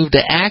warriors are moved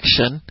to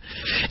action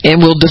and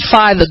will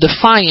defy the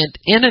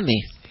defiant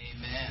enemy.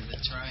 Amen.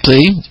 That's right.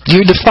 See?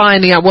 You're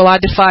defying I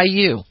defy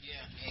you.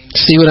 Yeah.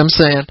 See what I'm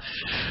saying?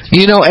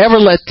 You don't ever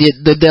let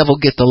the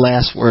devil get the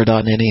last word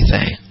on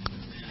anything.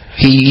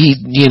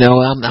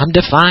 I'm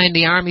defying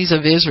the armies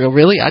of Israel.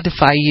 Really? I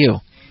defy you.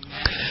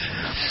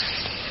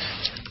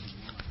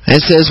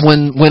 It says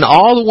when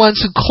all the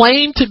ones who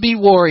claim to be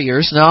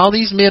warriors, and all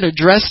these men are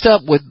dressed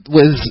up with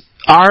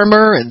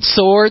armor and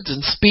swords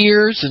and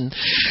spears, and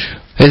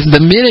as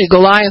the minute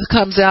Goliath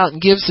comes out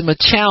and gives them a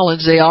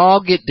challenge, they all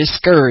get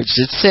discouraged.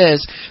 It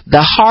says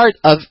the heart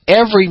of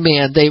every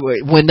man,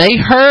 when they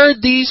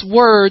heard these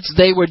words,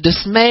 they were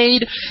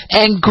dismayed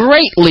and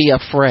greatly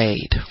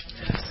afraid.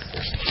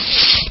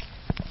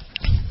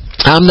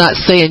 I'm not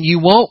saying you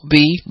won't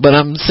be, but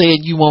I'm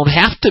saying you won't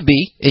have to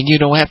be, and you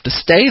don't have to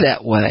stay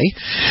that way.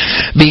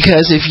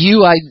 Because if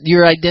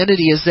your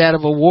identity is that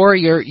of a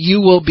warrior,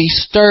 you will be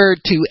stirred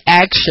to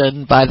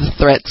action by the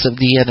threats of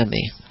the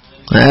enemy.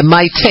 It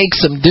might take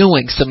some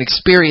doing, some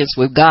experience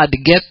with God to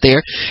get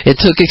there. It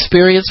took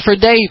experience for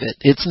David.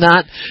 It's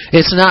not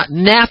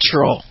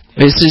natural.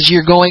 This is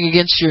you're going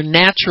against your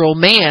natural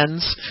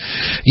man's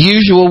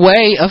usual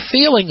way of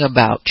feeling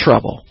about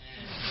trouble.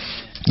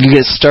 You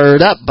get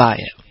stirred up by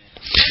it.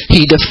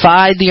 He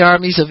defied the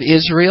armies of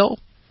Israel,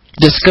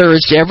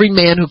 discouraged every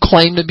man who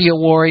claimed to be a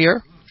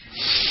warrior,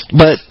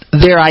 but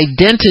their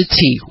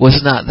identity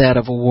was not that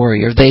of a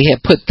warrior. They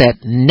had put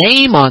that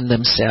name on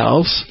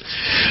themselves.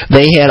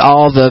 They had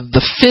all the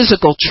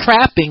physical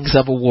trappings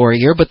of a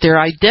warrior, but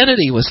their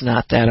identity was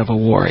not that of a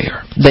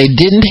warrior. They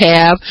didn't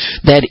have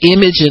that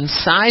image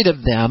inside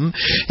of them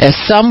as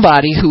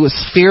somebody who was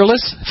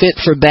fearless,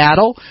 fit for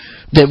battle,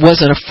 that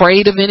wasn't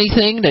afraid of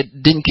anything, that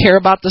didn't care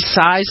about the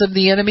size of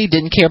the enemy,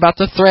 didn't care about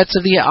the threats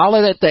of all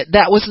of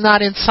that was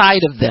not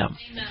inside of them.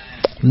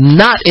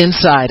 Not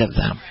inside of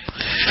them.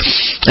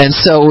 And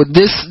so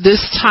this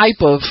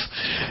type of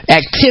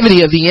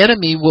activity of the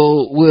enemy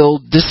will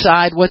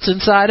decide what's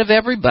inside of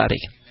everybody.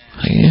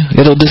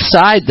 It'll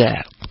decide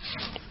that.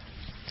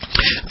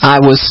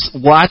 I was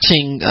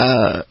watching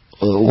a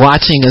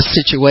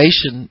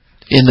situation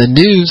in the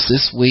news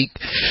this week.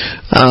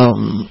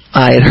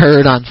 I had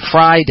heard on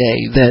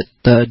Friday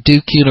that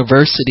Duke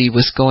University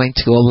was going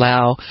to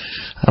allow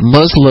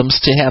Muslims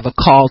to have a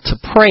call to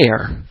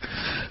prayer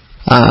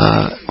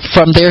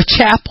from their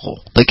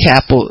chapel,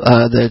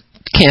 the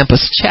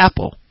campus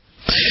chapel.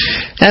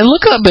 And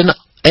look up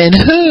and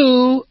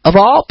who of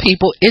all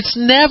people, it's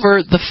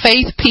never the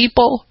faith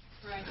people.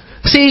 Right.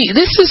 See,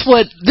 this is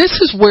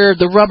where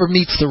the rubber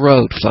meets the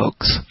road,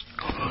 folks.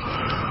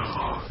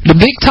 The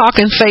big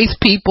talking faith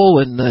people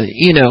and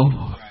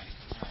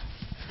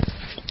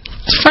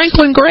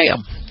Franklin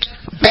Graham,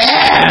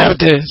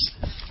 Baptist.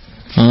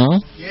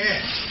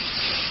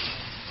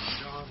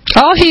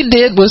 All he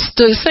did was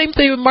the same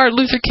thing with Martin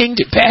Luther King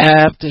did.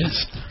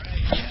 Baptist.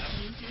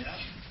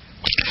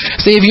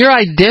 See, if your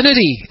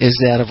identity is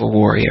that of a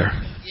warrior,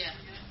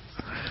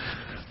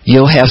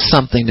 you'll have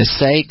something to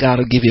say. God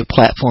will give you a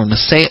platform to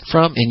say it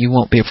from, and you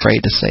won't be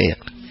afraid to say it.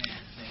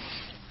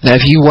 Now,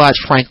 if you watch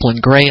Franklin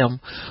Graham,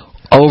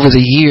 over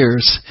the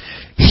years,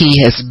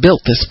 he has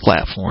built this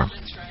platform.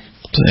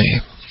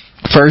 See,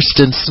 first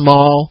in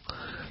small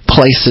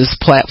places,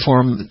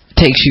 platform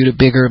takes you to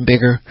bigger and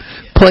bigger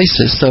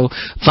places. So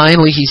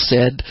finally, he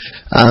said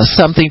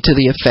something to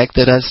the effect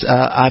that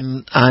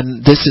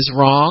this is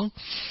wrong.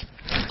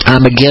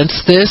 I'm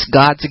against this.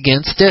 God's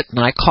against it, and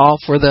I call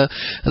for the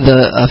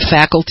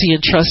faculty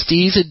and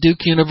trustees at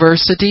Duke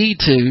University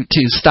to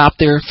stop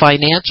their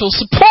financial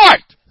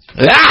support.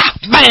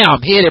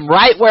 Bam! Hit him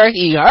right where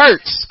he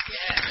hurts.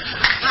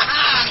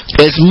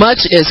 As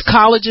much as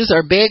colleges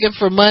are begging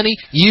for money,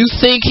 you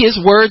think his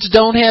words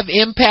don't have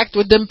impact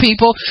with them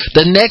people?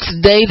 The next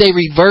day they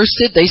reversed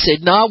it. They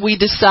said, no, we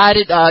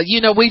decided,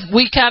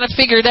 we kind of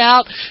figured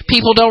out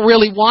people don't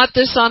really want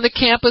this on the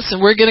campus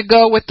and we're going to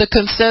go with the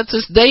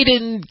consensus. They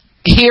didn't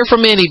hear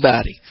from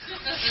anybody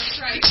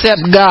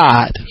except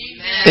God.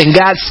 And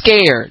got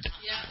scared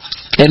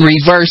and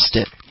reversed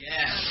it.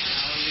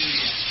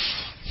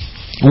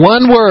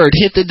 One word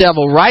hit the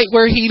devil right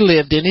where he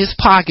lived in his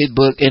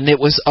pocketbook, and it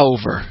was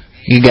over.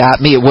 You got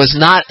me? It was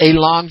not a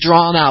long,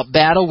 drawn-out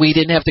battle. We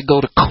didn't have to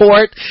go to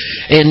court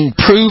and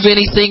prove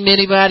anything to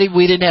anybody.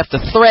 We didn't have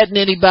to threaten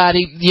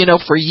anybody,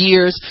 for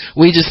years.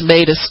 We just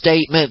made a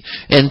statement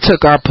and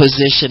took our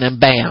position, and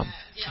bam.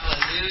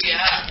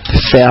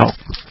 It fell.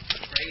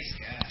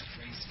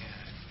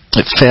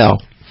 It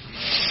fell.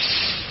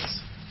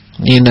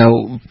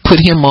 Put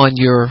him on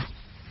your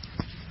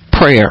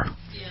prayer.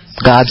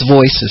 God's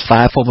voice is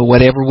fivefold, but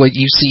whatever what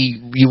you see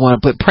you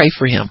want to pray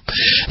for him,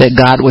 that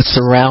God would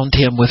surround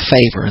him with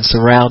favor and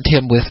surround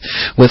him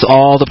with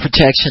all the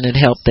protection and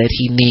help that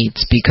he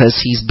needs, because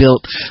he's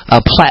built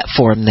a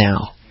platform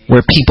now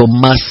where people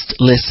must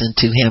listen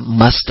to him,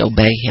 must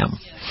obey him.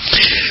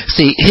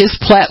 See, his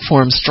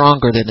platform's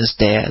stronger than his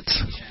dad's,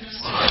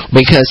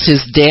 because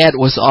his dad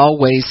was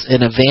always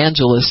an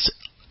evangelist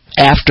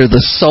after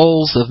the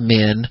souls of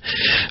men.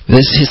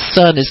 His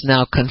son is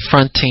now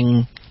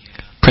confronting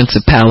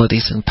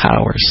principalities and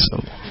powers. So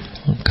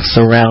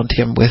surround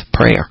him with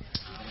prayer.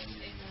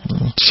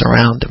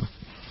 Surround him.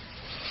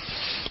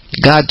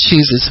 God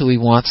chooses who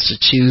he wants to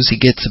choose. He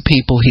gets the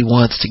people he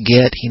wants to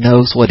get. He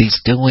knows what he's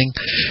doing.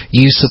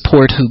 You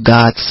support who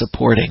God's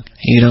supporting.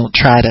 You don't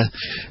try to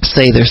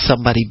say there's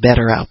somebody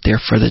better out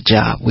there for the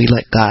job. We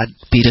let God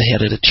be the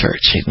head of the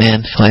church.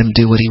 Amen. Let him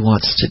do what he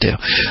wants to do.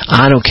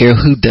 I don't care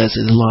who does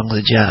it as long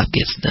as the job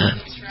gets done.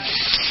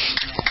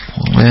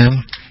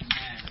 Amen.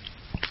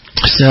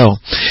 So,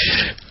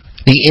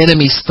 the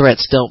enemy's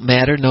threats don't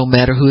matter, no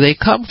matter who they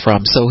come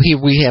from. So here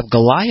we have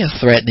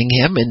Goliath threatening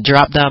him, and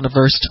drop down to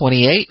verse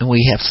 28, and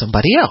we have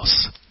somebody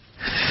else.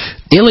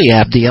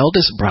 Eliab, the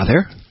eldest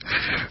brother,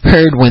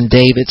 heard when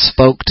David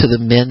spoke to the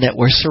men that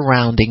were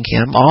surrounding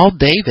him. All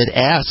David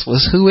asked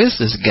was, who is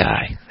this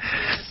guy?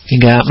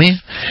 You got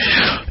me?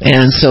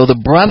 And so the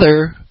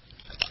brother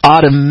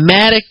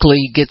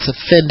automatically gets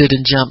offended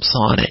and jumps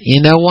on it.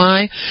 You know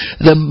why?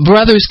 The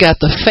brother's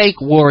got the fake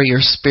warrior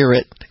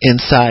spirit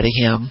inside of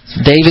him.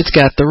 David's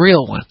got the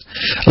real one.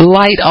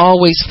 Light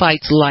always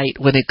fights light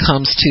when it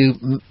comes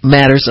to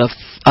matters of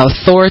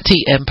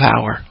authority and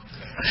power.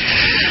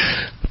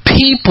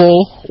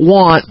 People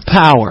want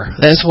power.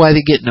 That's why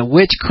they get into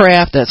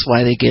witchcraft. That's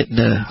why they get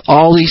into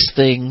all these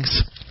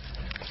things.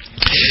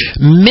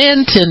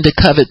 Men tend to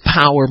covet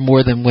power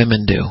more than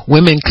women do.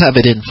 Women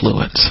covet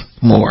influence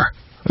more.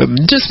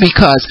 Just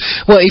because,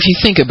 if you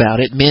think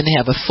about it, men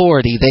have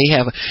authority. They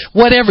have,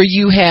 whatever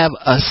you have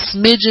a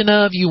smidgen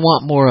of, you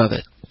want more of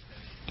it.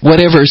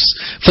 Whatever's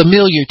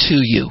familiar to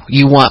you,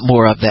 you want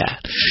more of that.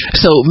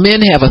 So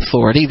men have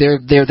authority. They're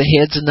the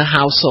heads in the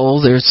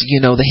household. There's,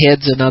 the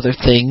heads in other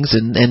things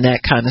and that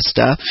kind of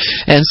stuff.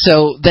 And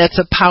so that's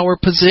a power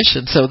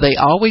position. So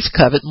they always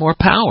covet more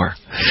power.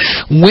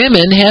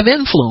 Women have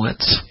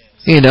influence.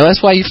 That's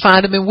why you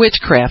find them in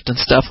witchcraft and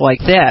stuff like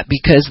that,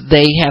 because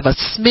they have a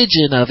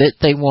smidgen of it,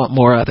 they want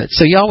more of it.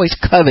 So you always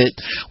covet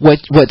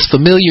what's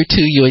familiar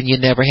to you and you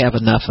never have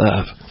enough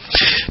of.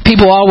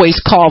 People always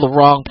call the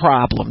wrong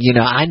problem.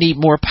 I need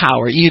more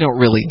power. You don't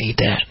really need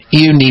that.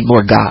 You need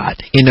more God.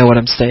 You know what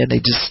I'm saying?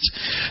 They just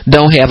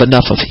don't have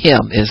enough of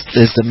him is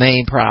the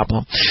main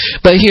problem.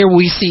 But here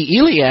we see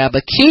Eliab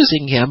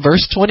accusing him,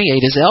 verse 28,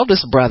 his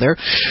eldest brother,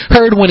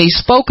 heard when he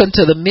spoke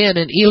unto the men,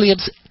 and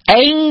Eliab's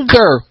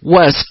anger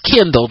was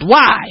kindled.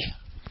 Why?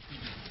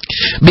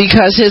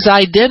 Because his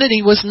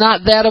identity was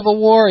not that of a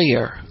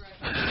warrior.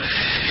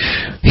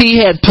 He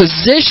had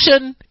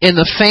position in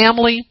the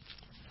family,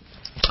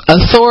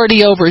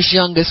 authority over his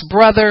youngest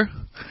brother.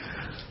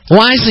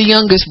 Why is the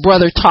youngest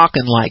brother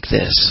talking like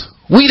this?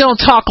 We don't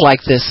talk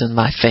like this in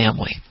my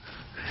family.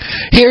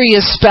 Here he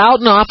is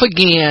spouting off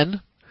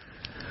again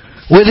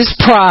with his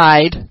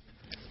pride,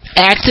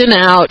 acting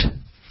out,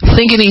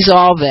 thinking he's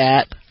all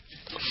that.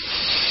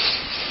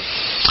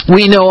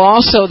 We know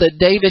also that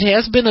David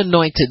has been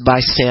anointed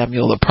by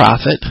Samuel the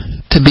prophet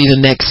to be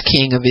the next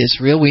king of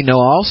Israel. We know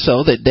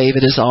also that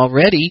David has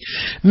already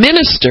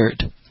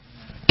ministered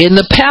in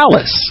the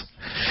palace.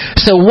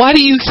 So why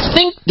do you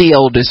think the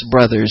oldest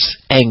brother's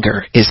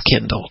anger is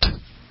kindled?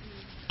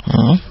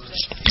 Of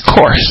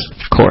course.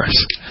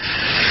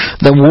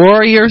 The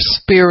warrior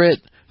spirit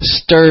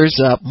stirs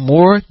up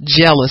more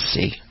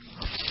jealousy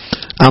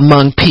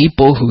among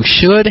people who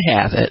should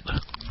have it.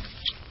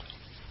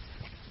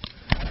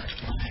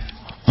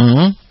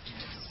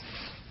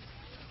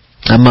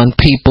 Among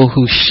people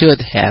who should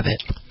have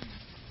it.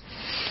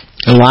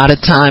 A lot of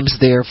times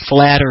their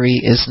flattery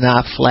is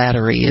not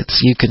flattery.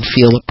 It's you can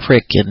feel a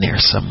prick in there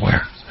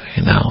somewhere.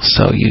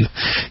 So you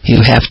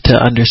have to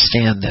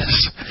understand this.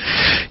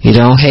 You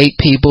don't hate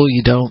people,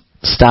 you don't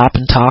stop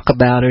and talk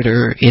about it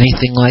or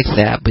anything like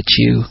that, but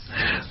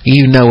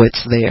you know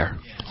it's there.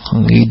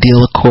 You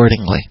deal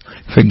accordingly.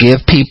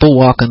 Forgive people,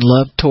 walk in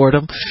love toward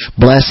them,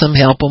 bless them,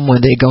 help them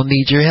when they're going to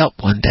need your help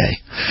one day.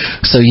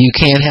 So you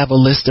can't have a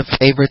list of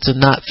favorites and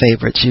not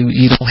favorites.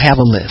 You don't have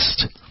a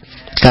list.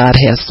 God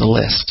has the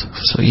list.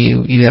 So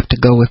you have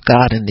to go with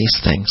God in these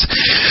things.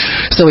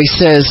 So he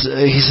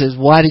says,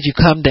 why did you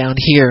come down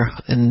here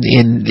and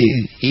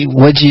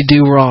what'd you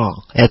do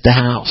wrong at the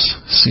house?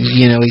 So,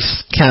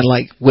 he's kind of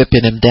like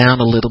whipping him down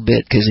a little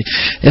bit because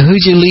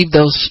who'd you leave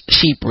those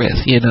sheep with?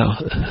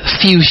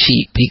 Few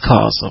sheep, he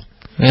calls them.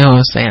 You know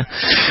what I'm saying?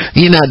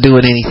 You're not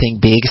doing anything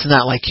big. It's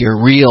not like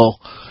you're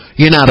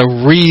not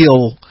a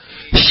real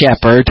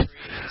shepherd.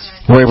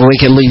 Where we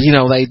can leave,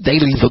 they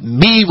leave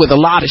me with a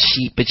lot of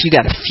sheep, but you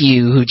got a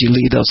few. Who'd you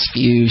leave those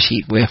few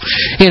sheep with?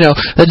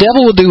 The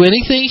devil will do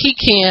anything he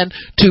can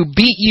to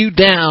beat you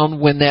down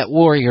when that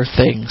warrior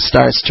thing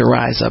starts to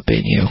rise up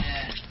in you.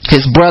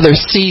 His brother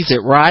sees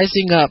it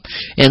rising up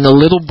in the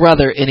little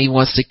brother, and he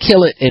wants to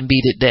kill it and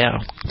beat it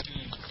down.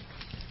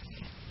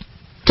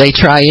 They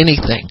try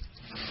anything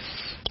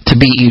to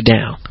beat you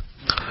down.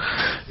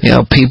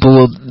 People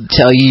will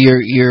tell you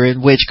you're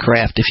in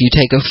witchcraft if you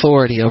take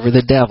authority over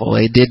the devil.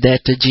 They did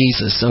that to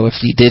Jesus. So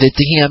if you did it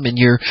to him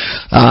and you're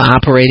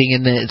operating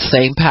in the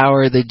same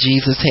power that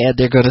Jesus had,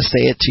 they're going to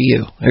say it to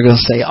you. They're going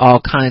to say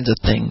all kinds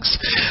of things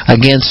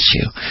against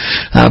you.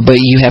 But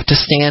you have to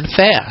stand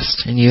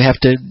fast, and you have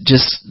to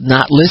just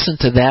not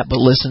listen to that, but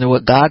listen to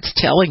what God's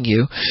telling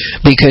you,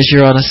 because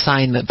you're on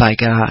assignment by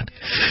God.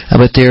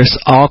 But there's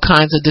all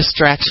kinds of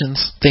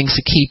distractions, things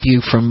to keep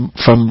you from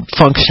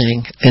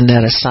functioning in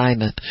that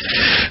assignment.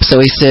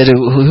 So he said,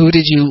 who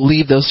did you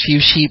leave those few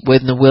sheep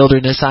with in the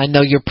wilderness? I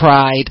know your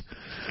pride.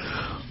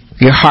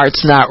 Your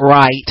heart's not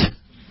right,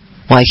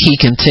 like he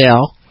can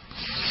tell.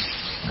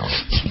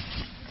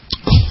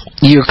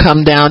 You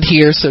come down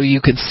here so you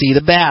can see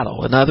the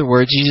battle. In other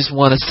words, you just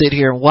want to sit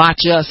here and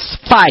watch us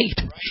fight,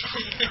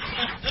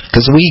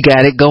 because we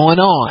got it going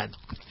on.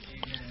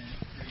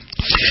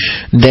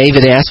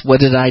 David asked,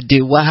 "What did I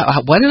do?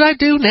 What did I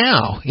do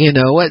now?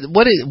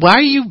 Why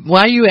are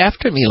you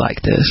after me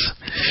like this?"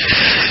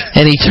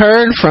 And he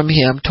turned from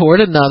him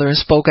toward another and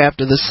spoke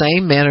after the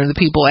same manner. The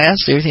people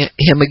asked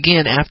him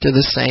again after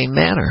the same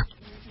manner.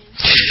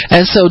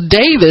 And so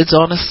David's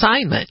on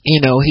assignment.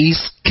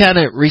 He's kind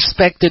of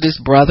respected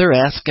his brother,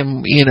 asked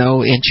him,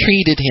 and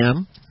treated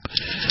him.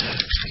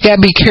 You got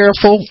to be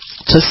careful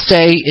to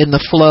stay in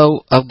the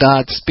flow of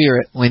God's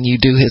Spirit when you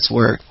do His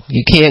work.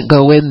 You can't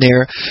go in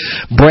there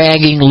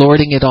bragging,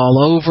 lording it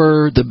all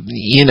over.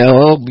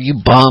 You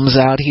bums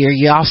out here,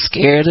 you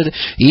scared of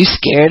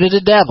the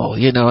devil,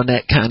 and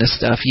that kind of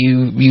stuff.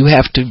 You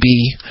have to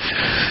be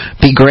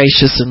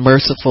gracious and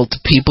merciful to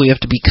people. You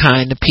have to be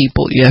kind to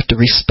people. You have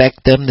to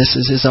respect them. This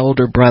is his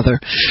older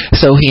brother,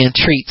 so he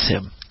entreats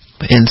him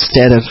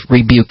instead of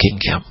rebuking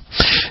him.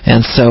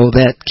 And so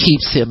that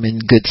keeps him in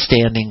good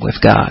standing with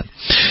God.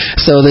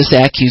 So this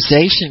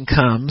accusation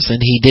comes,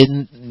 and he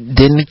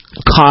didn't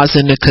cause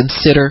him to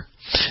consider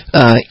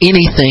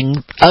anything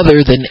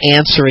other than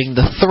answering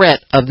the threat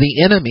of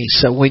the enemy.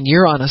 So when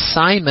you're on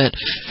assignment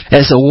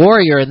as a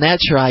warrior and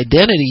that's your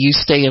identity, you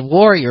stay in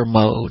warrior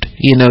mode.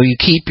 You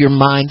keep your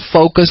mind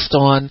focused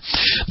on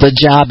the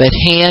job at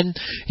hand.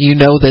 You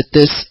know that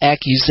this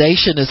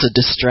accusation is a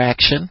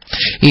distraction.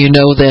 You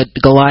know that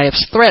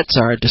Goliath's threats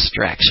are a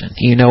distraction.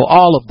 You know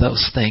all of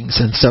those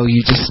things, and so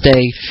you just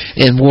stay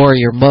in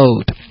warrior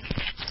mode.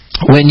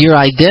 When your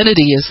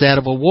identity is that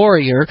of a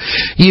warrior,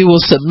 you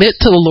will submit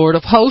to the Lord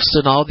of hosts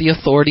and all the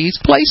authority He's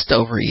placed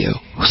over you.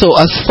 So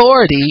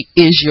authority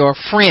is your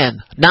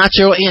friend, not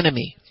your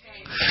enemy.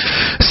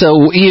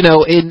 So,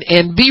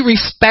 and be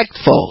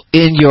respectful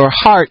in your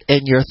heart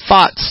and your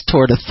thoughts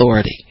toward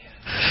authority.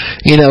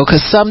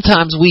 Because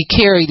sometimes we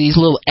carry these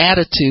little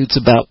attitudes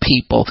about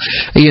people,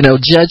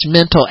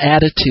 judgmental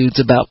attitudes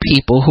about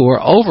people who are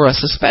over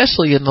us,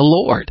 especially in the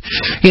Lord,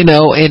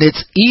 and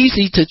it's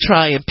easy to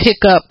try and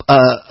pick up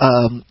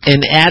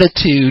an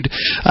attitude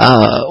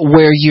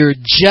where you're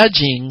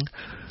judging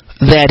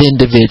that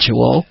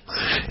individual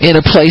in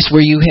a place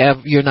where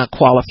you're not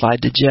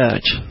qualified to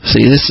judge.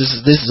 See, this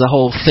is a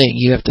whole thing.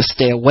 You have to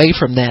stay away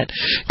from that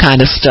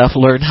kind of stuff.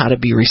 Learn how to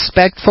be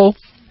respectful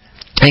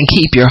and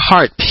keep your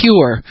heart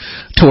pure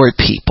toward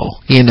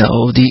people. You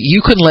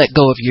can let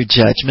go of your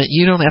judgment.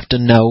 You don't have to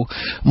know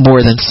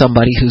more than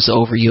somebody who's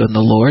over you in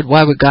the Lord.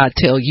 Why would God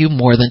tell you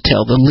more than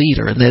tell the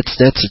leader? And that's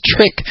a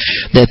trick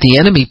that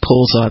the enemy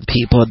pulls on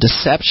people, a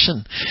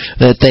deception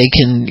that they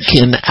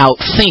can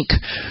outthink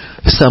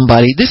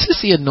somebody. This is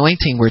the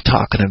anointing we're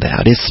talking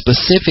about. It's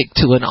specific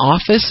to an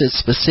office. It's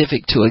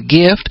specific to a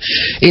gift.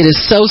 It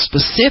is so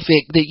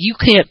specific that you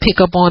can't pick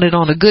up on it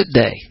on a good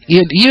day.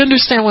 You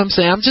understand what I'm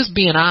saying? I'm just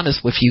being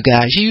honest with you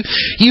guys. You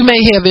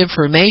may have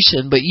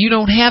information, but you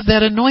don't have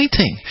that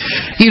anointing.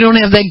 You don't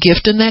have that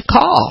gift and that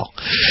call.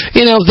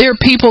 There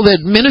are people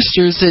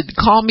ministers that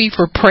call me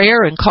for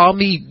prayer and call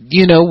me,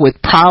 with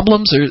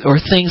problems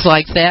or things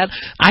like that.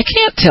 I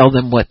can't tell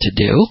them what to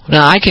do.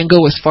 Now, I can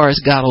go as far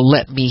as God will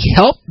let me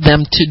help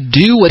them to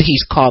do what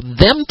He's called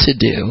them to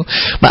do,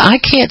 but I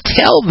can't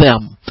tell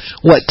them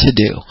what to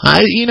do.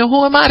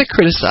 Who am I to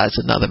criticize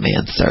another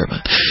man's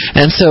servant?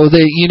 And so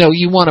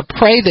you want to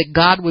pray that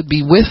God would be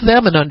with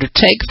them and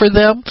undertake for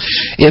them.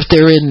 If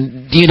they're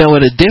in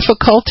a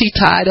difficulty,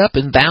 tied up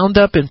and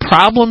bound up in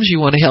problems, you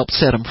want to help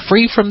set them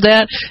free from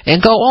that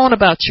and go on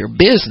about your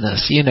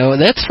business.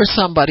 That's for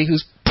somebody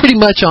who's pretty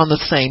much on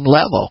the same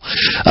level.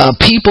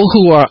 People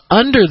who are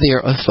under their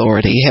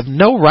authority have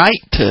no right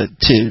to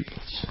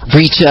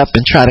reach up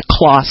and try to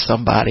claw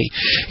somebody.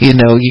 You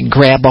can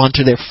grab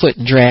onto their foot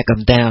and drag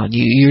them down.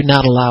 You're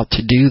not allowed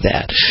to do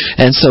that.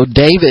 And so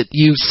David,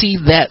 you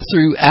see that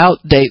throughout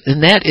David,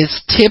 and that is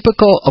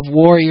typical of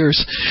warriors.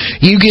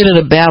 You get in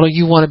a battle,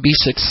 you want to be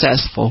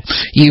successful.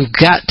 You've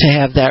got to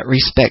have that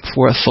respect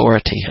for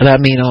authority. And I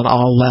mean on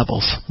all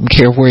levels. I don't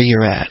care where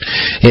you're at.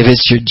 If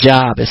it's your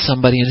job, it's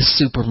somebody in a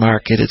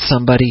supermarket, it's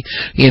somebody,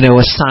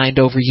 assigned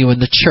over you in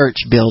the church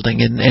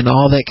building and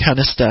all that kind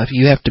of stuff.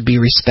 You have to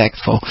be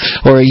respectful.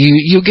 Or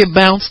you'll get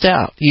bounced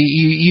out.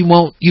 You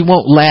won't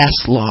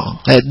last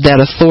long.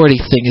 That authority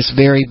thing is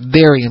very,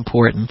 very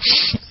important,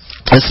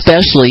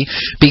 especially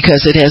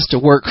because it has to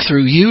work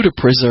through you to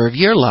preserve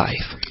your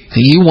life.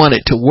 You want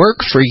it to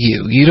work for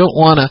you. You don't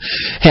want to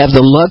have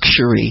the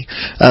luxury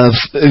of,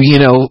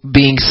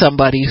 being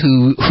somebody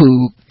who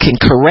can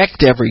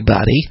correct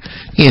everybody.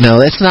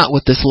 That's not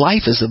what this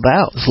life is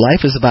about. This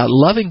life is about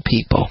loving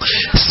people,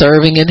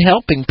 serving and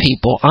helping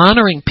people,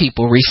 honoring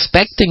people,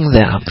 respecting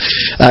them,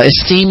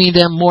 esteeming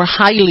them more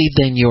highly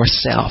than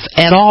yourself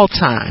at all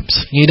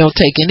times. You don't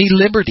take any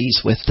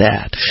liberties with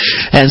that.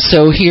 And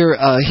so here,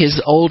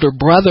 his older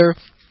brother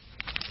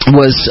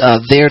was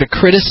there to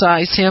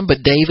criticize him,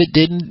 but David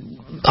didn't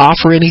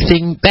offer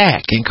anything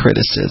back in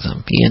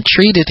criticism. He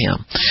entreated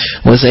him,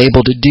 was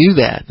able to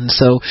do that. And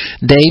so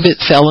David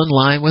fell in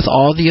line with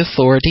all the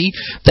authority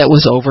that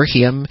was over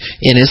him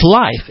in his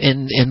life.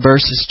 In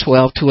verses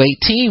 12 to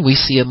 18, we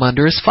see him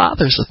under his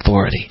father's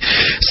authority.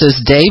 It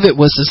says, David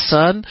was the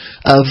son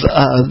of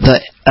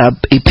the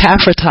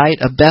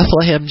Epaphratite of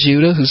Bethlehem,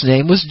 Judah, whose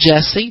name was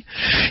Jesse.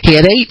 He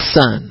had 8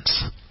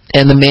 sons.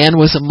 And the man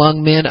was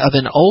among men of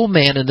an old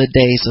man in the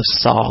days of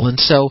Saul.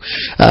 And so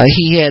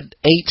he had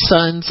 8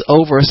 sons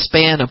over a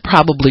span of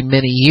probably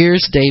many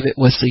years. David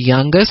was the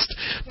youngest,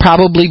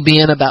 probably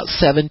being about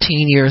 17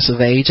 years of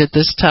age at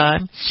this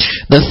time.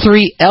 The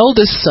 3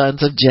 eldest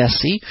sons of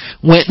Jesse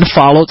went and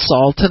followed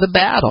Saul to the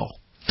battle.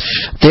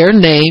 Their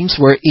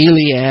names were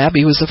Eliab,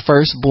 he was the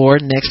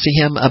firstborn, next to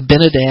him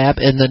Abinadab,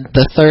 and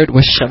the third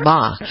was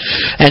Shammah.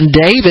 And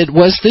David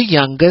was the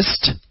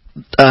youngest,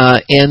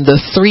 and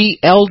the 3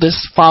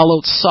 eldest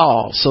followed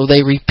Saul. So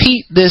they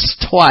repeat this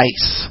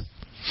twice.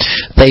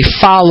 They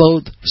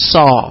followed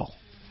Saul.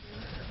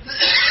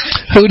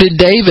 Who did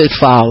David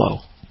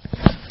follow?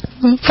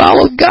 He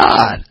followed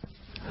God.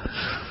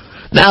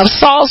 Now, if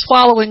Saul's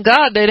following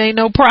God, that ain't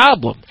no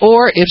problem.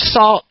 Or if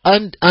Saul,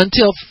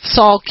 until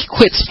Saul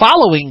quits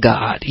following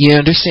God, you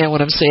understand what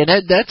I'm saying?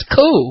 That's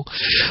cool.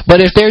 But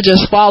if they're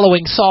just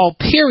following Saul,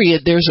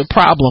 period, there's a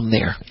problem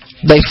there.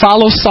 They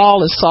follow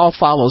Saul as Saul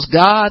follows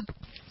God.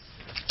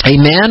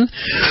 Amen.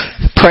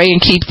 Pray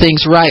and keep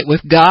things right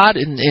with God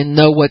and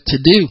know what to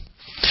do.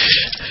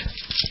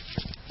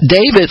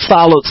 David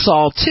followed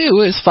Saul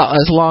too as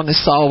long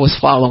as Saul was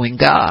following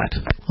God.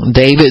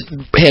 David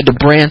had to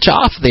branch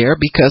off there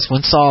because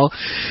when Saul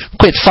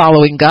quit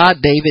following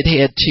God, David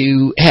had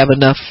to have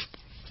enough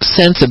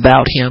sense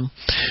about him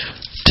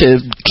to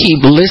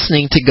keep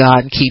listening to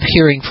God and keep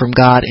hearing from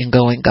God and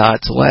going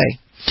God's way.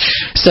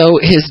 So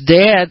his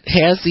dad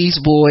has these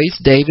boys.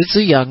 David's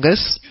the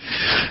youngest.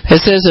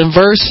 It says in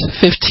verse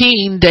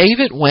 15,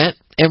 David went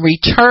and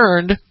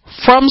returned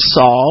from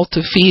Saul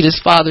to feed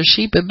his father's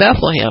sheep at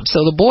Bethlehem.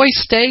 So the boys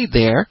stayed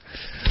there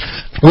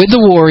with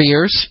the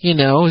warriors.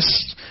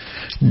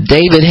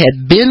 David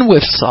had been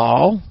with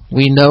Saul.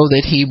 We know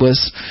that he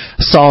was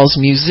Saul's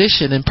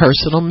musician and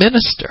personal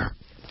minister.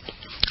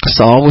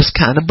 Saul was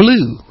kind of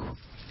blue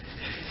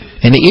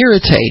and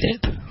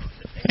irritated.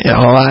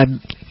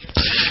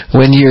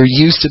 When you're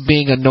used to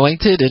being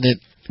anointed and it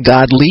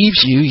God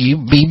leaves you, you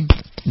be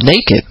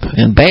naked,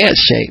 in bad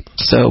shape.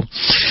 So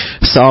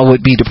Saul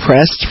would be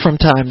depressed from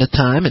time to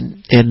time,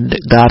 and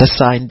God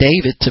assigned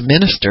David to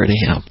minister to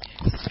him,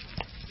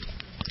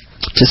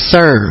 to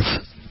serve,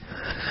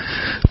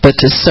 but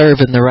to serve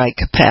in the right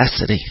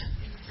capacity.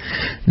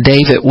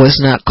 David was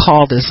not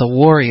called as a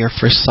warrior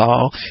for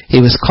Saul.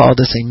 He was called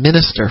as a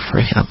minister for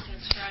him,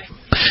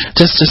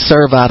 just to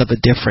serve out of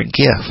a different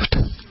gift.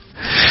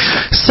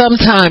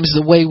 Sometimes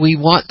the way we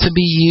want to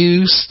be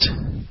used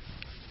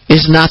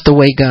is not the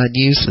way God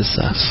uses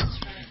us.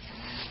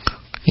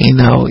 You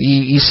know,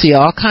 you see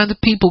all kinds of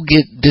people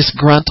get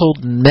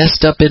disgruntled and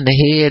messed up in the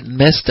head,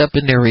 messed up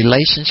in their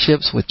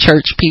relationships with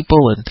church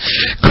people and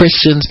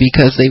Christians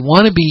because they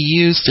want to be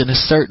used in a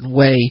certain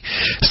way,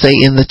 say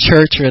in the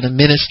church or in a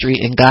ministry,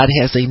 and God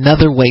has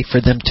another way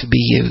for them to be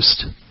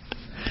used.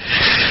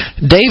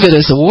 David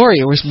as a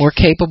warrior was more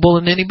capable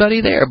than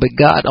anybody there, but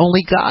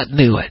only God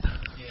knew it.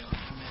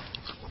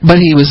 But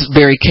he was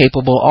very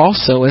capable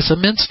also as a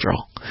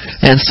minstrel,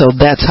 and so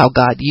that's how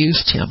God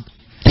used him.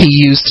 He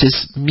used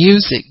his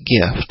music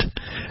gift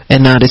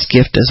and not his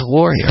gift as a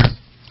warrior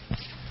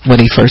when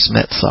he first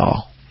met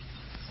Saul.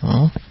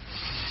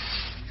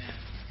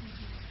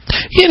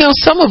 You know,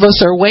 some of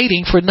us are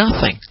waiting for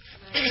nothing.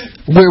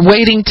 We're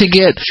waiting to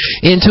get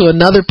into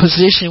another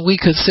position we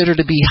consider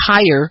to be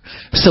higher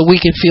so we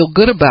can feel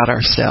good about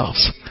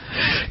ourselves.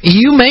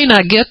 You may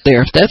not get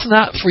there. If that's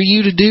not for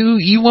you to do,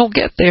 you won't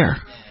get there.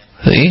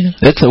 See?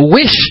 It's a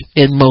wish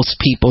in most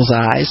people's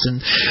eyes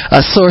and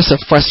a source of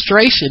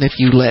frustration if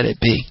you let it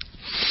be.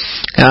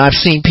 I've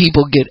seen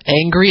people get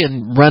angry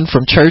and run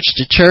from church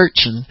to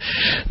church, and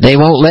they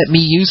won't let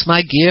me use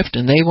my gift,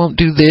 and they won't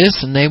do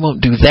this and they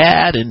won't do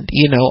that, and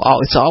you know,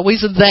 it's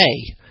always a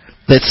they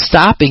that's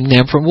stopping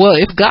them from, well,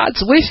 if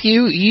God's with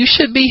you, you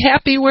should be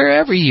happy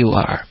wherever you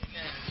are.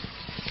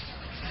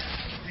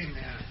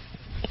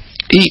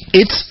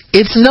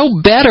 It's no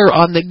better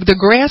on the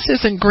grass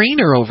isn't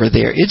greener over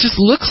there. It just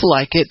looks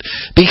like it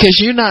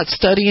because you're not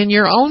studying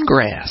your own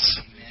grass.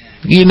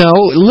 You know,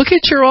 look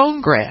at your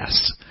own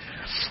grass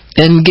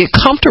and get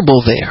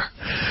comfortable there.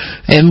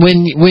 And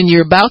when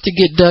you're about to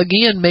get dug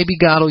in, maybe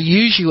God will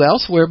use you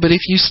elsewhere, but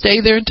if you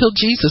stay there until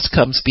Jesus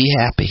comes, be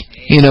happy.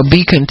 You know,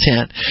 be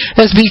content.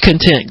 Let's be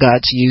content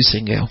God's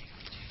using you.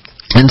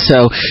 And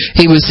so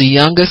he was the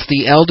youngest.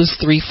 The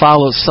eldest three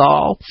followed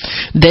Saul.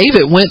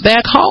 David went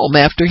back home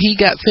after he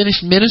got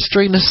finished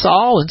ministering to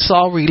Saul, and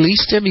Saul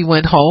released him. He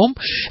went home,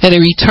 and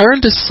he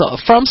returned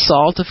from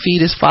Saul to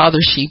feed his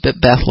father's sheep at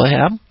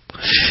Bethlehem.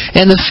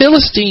 And the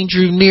Philistine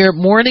drew near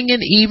morning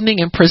and evening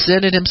and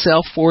presented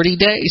himself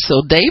 40 days.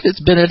 So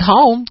David's been at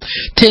home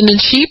tending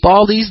sheep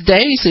all these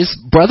days. His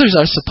brothers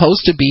are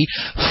supposed to be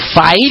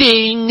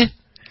fighting,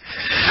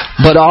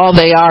 but all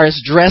they are is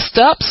dressed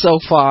up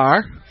so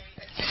far.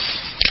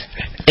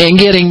 And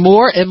getting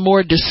more and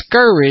more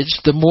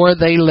discouraged the more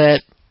they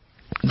let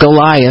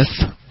Goliath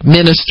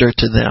minister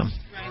to them.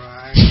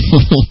 Right.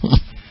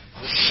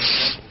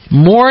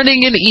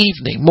 Morning and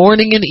evening,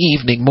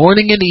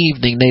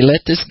 they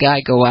let this guy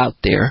go out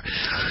there.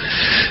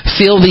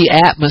 Fill the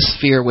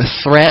atmosphere with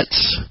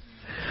threats.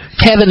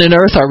 Heaven and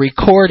earth are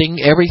recording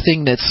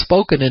everything that's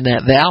spoken in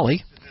that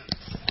valley.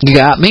 You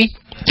got me?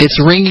 It's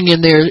ringing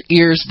in their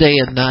ears day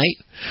and night.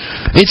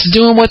 It's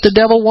doing what the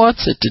devil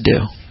wants it to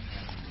do.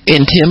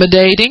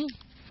 Intimidating,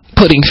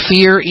 putting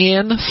fear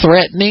in,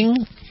 threatening,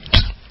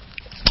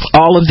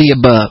 all of the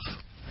above.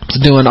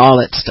 It's doing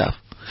all that stuff.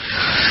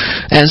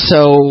 And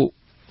so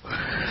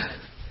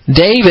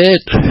David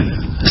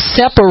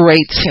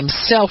separates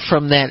himself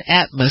from that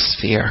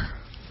atmosphere.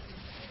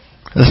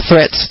 The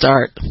threats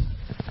start.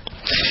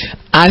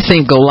 I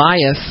think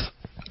Goliath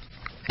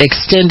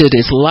extended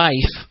his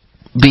life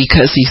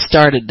because he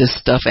started this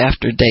stuff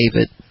after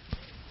David.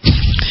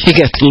 He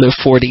got to live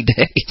 40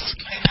 days.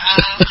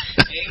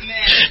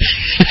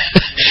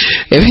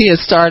 If he had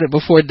started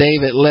before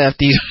David left,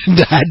 he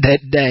died that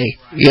day.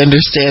 You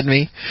understand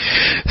me?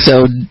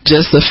 So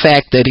just the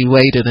fact that he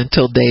waited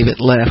until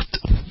David left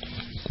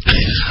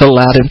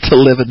allowed him to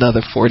live another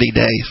 40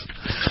 days.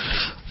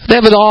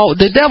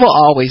 The devil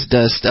always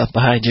does stuff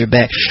behind your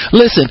back.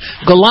 Listen,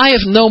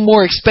 Goliath no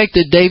more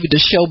expected David to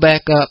show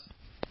back up.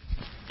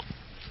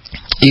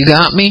 You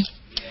got me?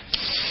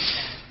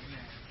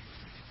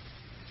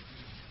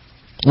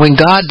 When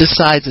God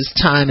decides it's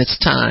time.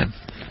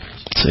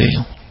 See,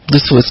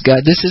 this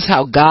is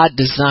how God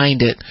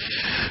designed it,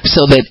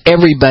 so that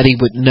everybody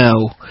would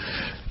know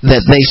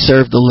that they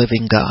served the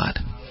living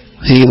God.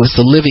 He was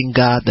the living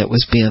God that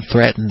was being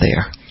threatened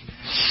there.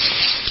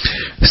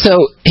 So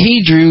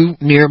he drew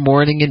near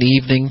morning and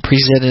evening,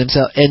 presented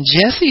himself. And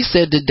Jesse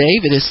said to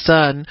David, his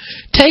son,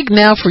 "Take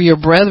now for your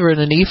brethren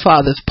an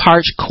ephah of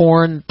parched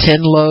corn,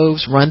 10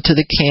 loaves, run to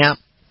the camp.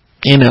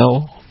 You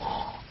know,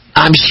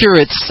 I'm sure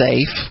it's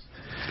safe.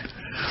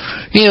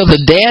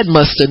 The dad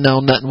must have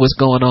known nothing was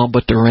going on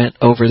but the rent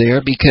over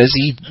there, because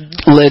he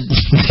let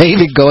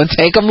David go and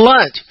take him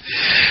lunch.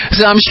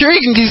 So I'm sure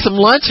you can do some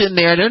lunch in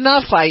there. They're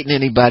not fighting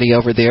anybody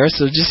over there.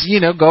 So just,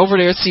 go over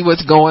there and see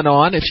what's going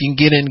on. If you can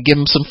get in and give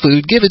them some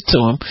food, give it to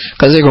them,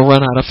 because they're going to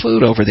run out of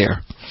food over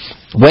there.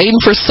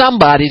 Waiting for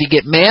somebody to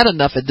get mad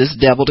enough at this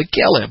devil to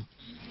kill him.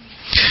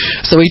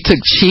 So he took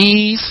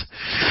cheese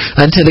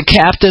unto the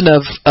captain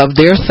of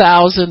their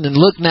 1,000, and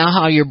look now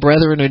how your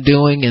brethren are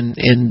doing,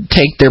 and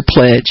take their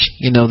pledge.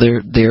 I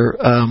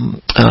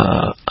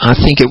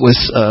think it was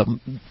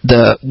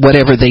the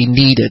whatever they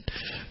needed.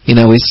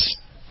 His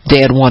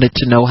dad wanted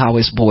to know how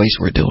his boys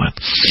were doing.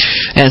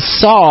 And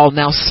Saul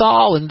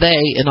and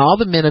they and all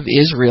the men of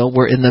Israel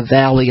were in the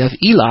valley of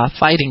Elah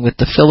fighting with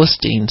the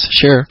Philistines.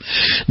 Sure.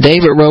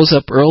 David rose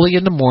up early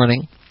in the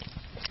morning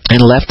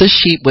and left the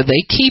sheep with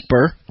a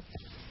keeper,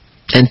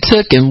 and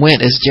took and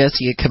went as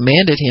Jesse had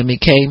commanded him. He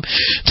came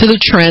to the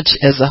trench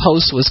as the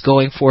host was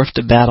going forth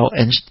to battle,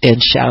 and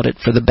shouted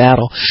for the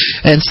battle.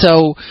 And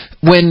so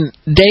when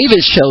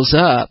David shows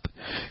up,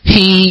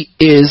 he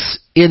is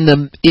in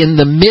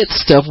the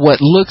midst of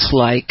what looks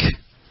like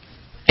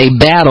a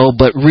battle,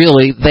 but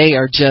really they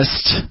are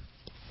just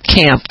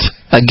camped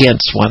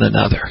against one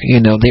another.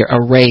 They're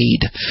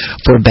arrayed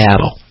for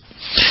battle.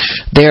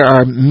 There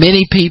are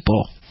many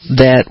people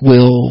that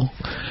will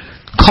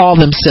call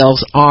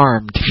themselves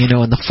armed,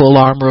 in the full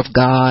armor of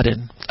God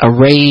and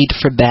arrayed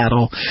for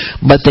battle,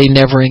 but they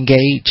never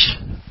engage.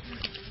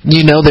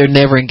 They're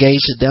never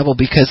engaged the devil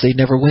because they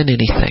never win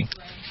anything.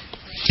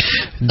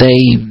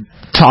 They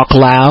talk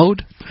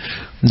loud.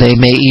 They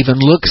may even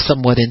look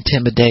somewhat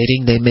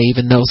intimidating. They may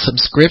even know some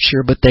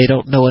scripture, but they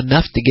don't know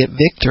enough to get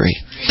victory.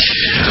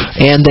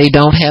 And they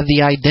don't have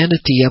the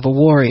identity of a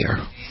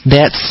warrior.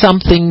 That's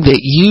something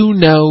that you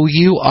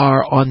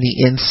are on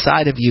the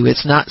inside of you.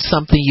 It's not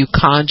something you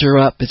conjure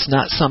up. It's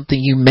not something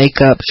you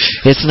make up.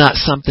 It's not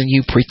something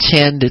you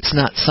pretend. It's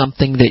not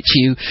something that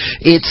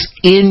it's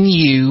in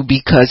you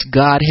because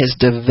God has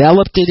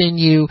developed it in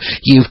you.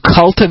 You've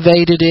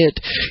cultivated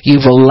it.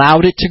 You've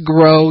allowed it to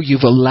grow.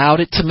 You've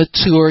allowed it to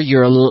mature.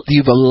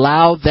 You've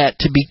allowed that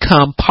to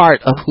become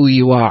part of who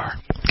you are.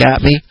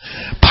 Got me?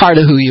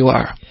 Part of who you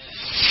are.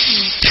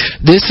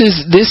 This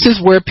is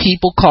where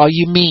people call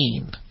you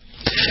mean.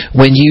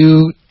 When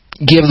you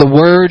give the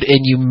word and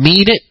you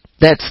mean it,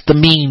 that's the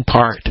mean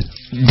part.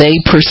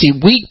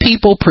 Weak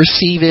people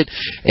perceive it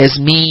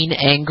as mean,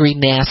 angry,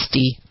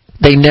 nasty.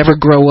 They never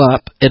grow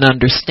up and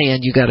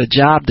understand you got a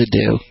job to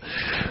do.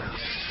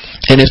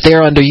 And if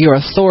they're under your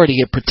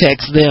authority, it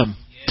protects them.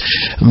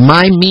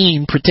 My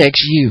mean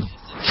protects you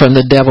from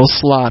the devil's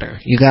slaughter.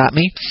 You got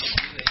me?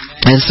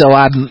 And so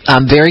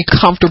I'm very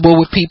comfortable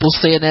with people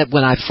saying that.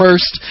 When I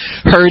first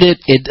heard it,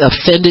 it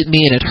offended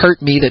me and it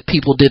hurt me that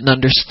people didn't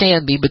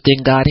understand me, but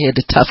then God had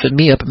to toughen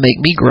me up and make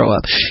me grow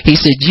up. He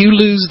said, you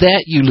lose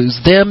that, you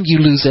lose them, you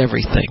lose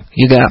everything.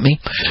 You got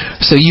me?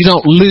 So you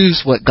don't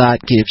lose what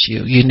God gives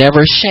you. You're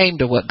never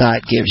ashamed of what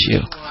God gives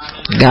you.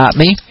 Got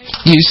me?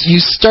 You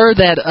stir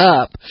that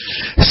up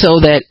so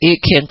that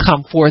it can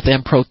come forth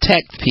and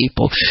protect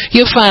people.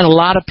 You'll find a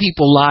lot of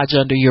people lodge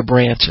under your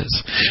branches.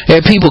 There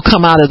are people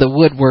come out of the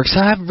woodworks.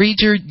 I read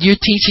your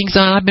teachings.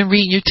 I've been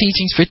reading your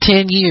teachings for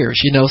 10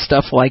 years,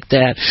 stuff like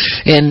that.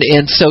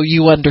 And so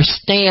you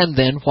understand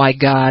then why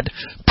God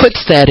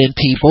puts that in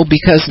people,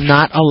 because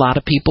not a lot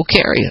of people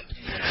carry it.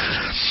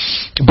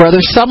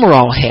 Brother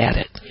Summerall had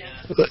it.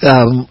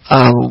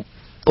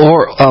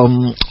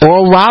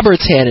 Oral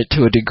Roberts had it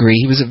to a degree.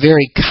 He was a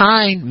very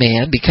kind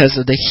man because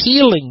of the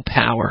healing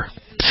power.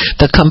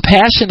 The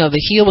compassion of the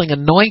healing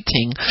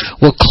anointing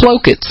will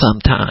cloak it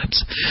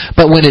sometimes.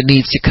 But when it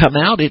needs to come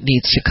out, it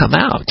needs to come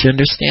out. You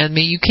understand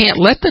me? You can't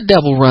let the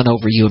devil run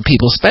over you and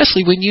people,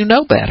 especially when you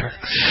know better.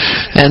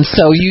 And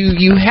so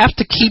you have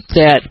to keep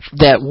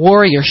that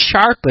warrior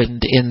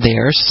sharpened in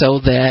there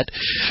so that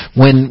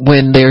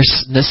when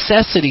there's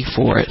necessity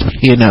for it,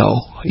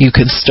 you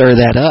can stir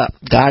that up.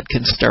 God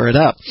can stir it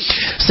up.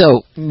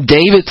 So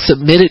David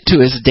submitted to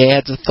his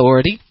dad's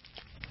authority.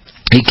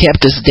 He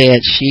kept his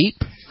dad's sheep.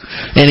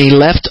 And he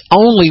left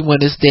only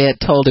when his dad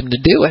told him to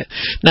do it.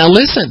 Now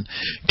listen,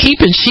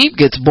 keeping sheep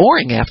gets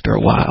boring after a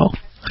while.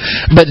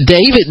 But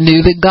David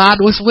knew that God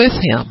was with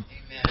him.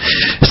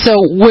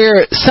 So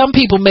where some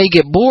people may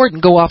get bored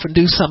and go off and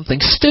do something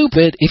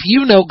stupid, if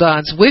you know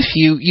God's with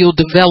you, you'll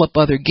develop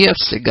other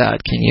gifts that God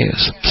can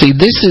use. See,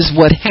 this is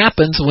what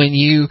happens when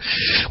you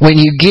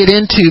get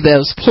into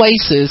those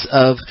places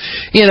of,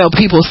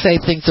 people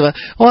say things about,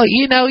 well,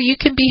 you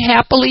can be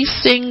happily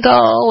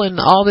single and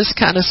all this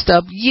kind of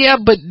stuff. Yeah,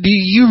 but do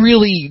you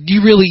really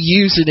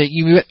using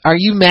it? Are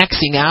you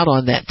maxing out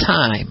on that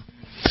time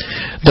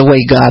the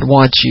way God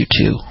wants you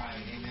to?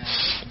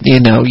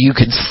 You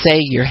can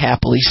say you're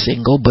happily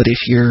single, but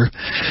if you're,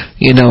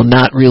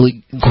 not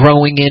really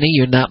growing any,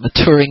 you're not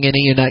maturing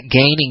any, you're not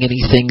gaining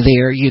anything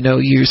there,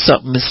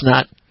 something is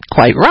not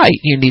quite right.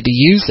 You need to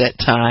use that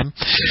time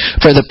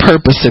for the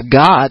purpose of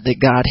God, that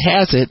God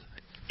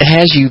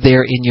has you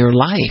there in your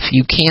life.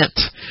 You can't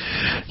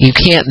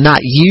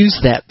not use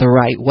that the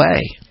right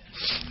way.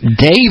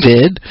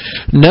 David,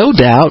 no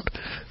doubt,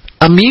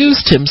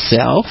 amused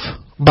himself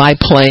by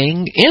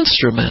playing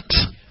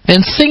instruments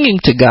and singing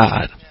to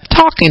God,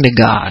 talking to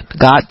God.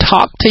 God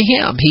talked to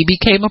him. He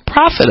became a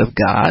prophet of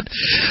God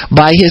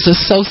by his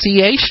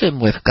association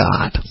with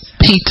God.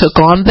 He took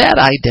on that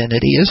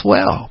identity as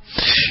well.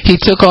 He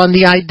took on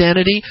the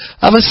identity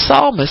of a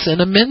psalmist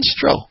and a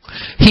minstrel.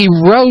 He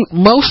wrote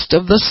most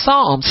of the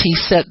psalms. He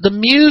set the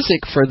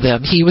music for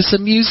them. He was a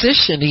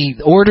musician.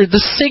 He ordered the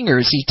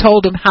singers. He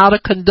told them how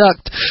to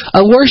conduct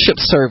a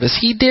worship service.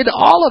 He did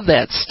all of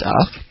that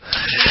stuff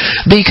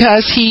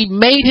because he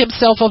made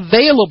himself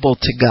available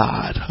to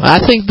God.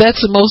 I think that's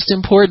the most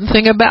important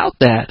thing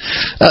about that.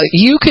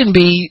 You can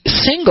be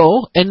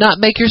single and not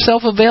make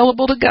yourself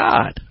available to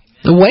God.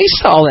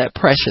 Waste all that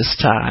precious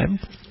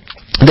time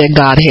that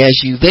God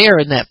has you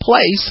there in that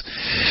place,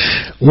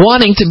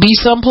 wanting to be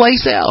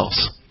someplace else.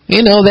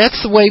 You know, that's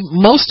the way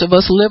most of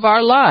us live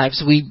our lives.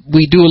 We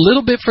do a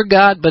little bit for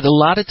God, but a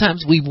lot of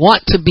times we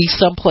want to be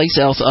someplace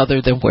else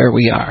other than where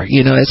we are.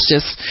 You know, it's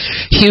just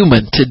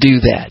human to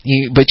do that.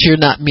 But you're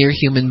not mere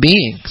human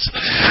beings.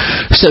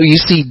 So you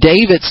see,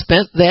 David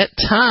spent that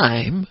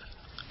time,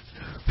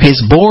 his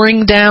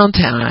boring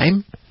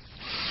downtime,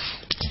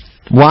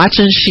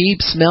 watching sheep,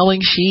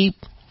 smelling sheep,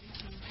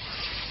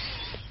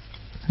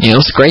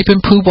 scraping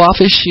poop off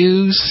his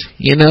shoes.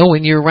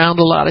 When you're around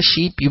a lot of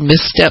sheep, you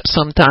misstep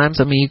sometimes.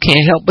 I mean, you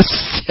can't help but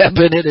step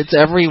in it. It's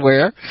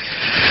everywhere.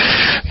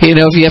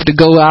 If you have to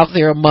go out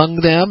there among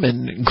them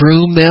and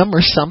groom them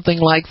or something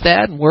like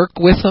that and work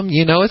with them,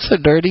 it's a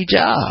dirty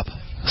job.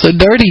 It's a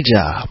dirty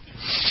job.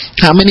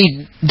 How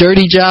many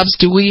dirty jobs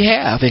do we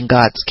have in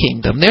God's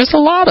kingdom? There's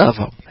a lot of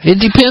them. It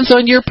depends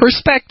on your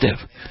perspective.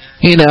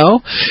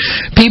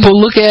 People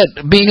look at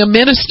being a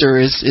minister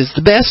is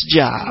the best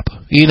job.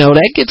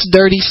 That gets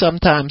dirty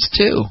sometimes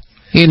too.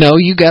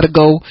 You got to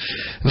go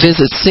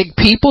visit sick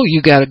people.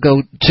 You got to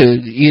go to,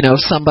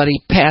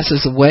 somebody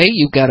passes away.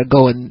 You got to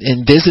go and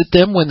visit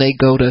them when they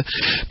go to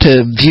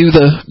view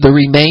the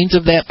remains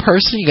of that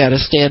person. You got to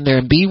stand there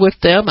and be with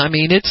them. I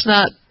mean, it's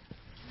not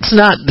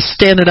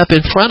standing up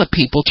in front of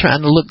people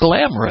trying to look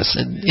glamorous.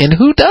 And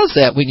who does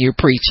that when you're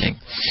preaching?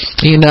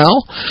 You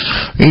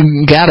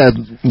gotta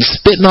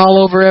spitting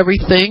all over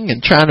everything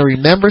and trying to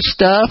remember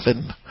stuff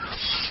and,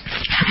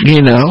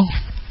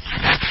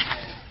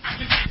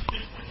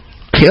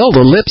 kill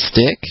the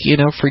lipstick,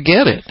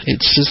 forget it.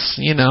 It's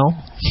just,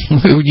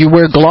 you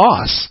wear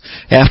gloss.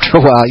 After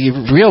a while, you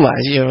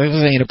realize, it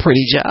ain't a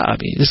pretty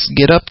job. You just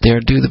get up there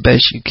and do the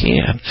best you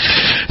can.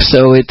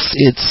 So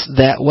it's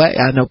that way.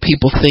 I know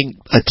people think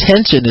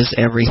attention is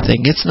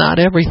everything. It's not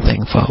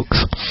everything,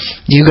 folks.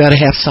 You got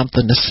to have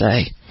something to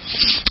say.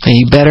 And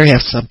you better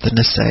have something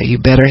to say. You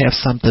better have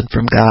something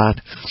from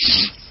God.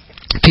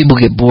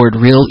 People get bored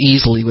real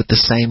easily with the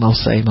same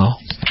old.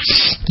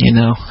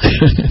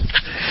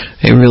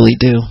 They really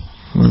do.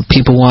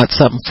 People want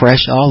something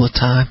fresh all the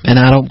time, and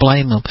I don't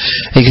blame them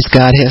because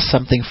God has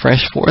something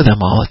fresh for them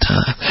all the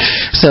time.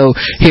 So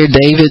here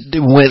David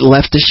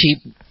left the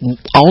sheep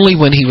only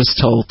when he was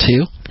told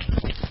to.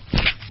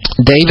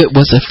 David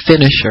was a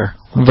finisher.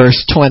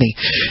 Verse 20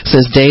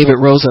 says, David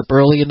rose up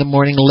early in the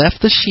morning,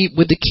 left the sheep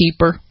with the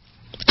keeper,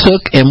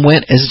 took and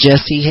went as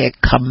Jesse had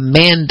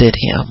commanded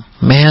him.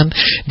 Man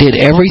did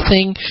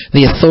everything,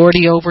 the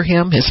authority over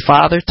him, his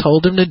father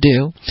told him to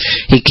do.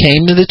 He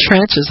came to the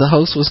trench as the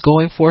host was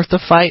going forth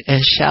to fight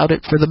and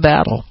shouted for the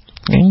battle.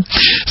 Okay?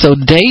 So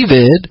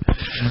David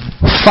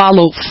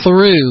followed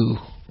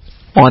through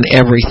on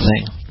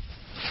everything.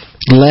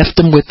 Left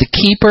them with the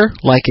keeper,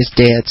 like his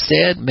dad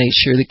said, made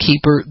sure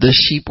the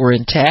sheep were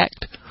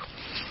intact.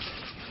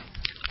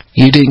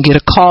 You didn't get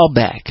a call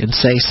back and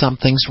say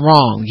something's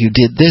wrong. You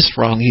did this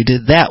wrong. You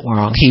did that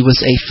wrong. He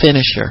was a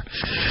finisher.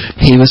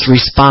 He was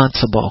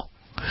responsible.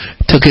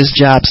 Took his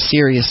job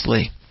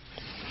seriously.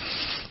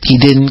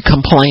 He didn't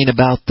complain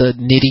about the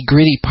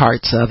nitty-gritty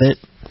parts of it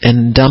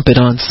and dump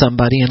it on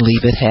somebody and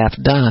leave it half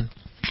done.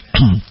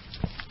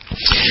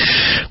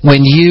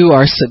 When you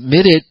are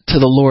submitted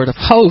to the Lord of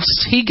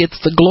hosts, He gets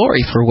the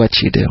glory for what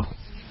you do.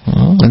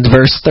 In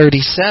verse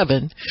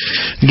 37,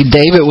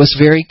 David was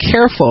very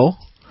careful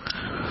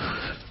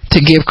to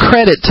give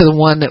credit to the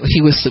one that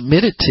he was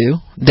submitted to.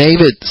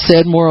 David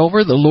said,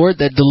 moreover, the Lord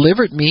that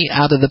delivered me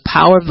out of the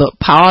power of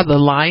the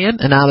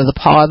lion and out of the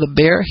paw of the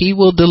bear, He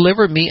will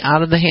deliver me out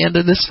of the hand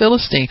of this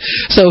Philistine.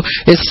 So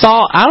it's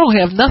Saul, I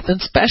don't have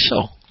nothing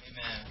special.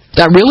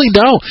 I really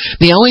don't.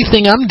 The only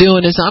thing I'm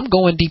doing is I'm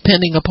going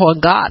depending upon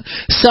God.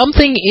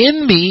 Something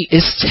in me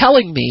is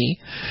telling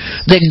me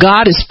that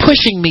God is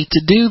pushing me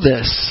to do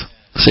this.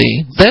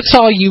 See, that's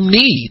all you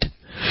need.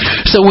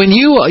 So when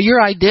your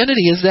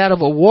identity is that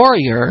of a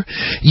warrior,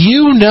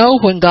 you know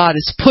when God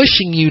is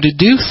pushing you to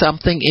do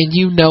something and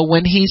you know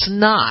when He's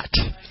not.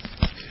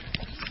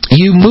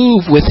 You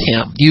move with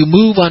Him. You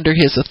move under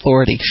His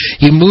authority.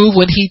 You move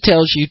when He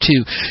tells you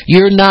to.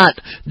 You're not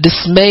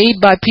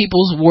dismayed by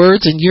people's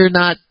words and you're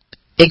not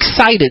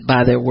excited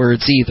by their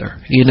words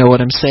either. You know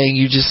what I'm saying?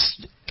 You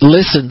just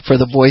listen for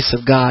the voice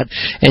of God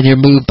and you're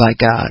moved by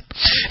God.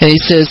 And he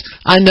says,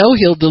 I know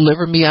he'll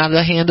deliver me out of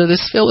the hand of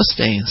this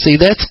Philistine. See,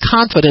 that's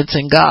confidence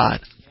in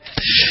God.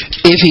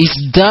 If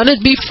he's done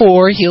it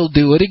before, he'll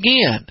do it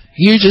again.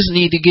 You just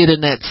need to get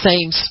in that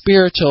same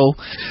spiritual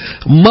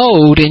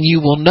mode and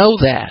you will know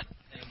that.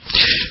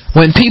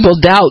 When people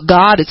doubt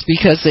God, it's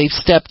because they've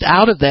stepped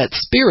out of that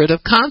spirit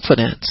of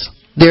confidence.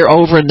 They're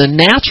over in the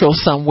natural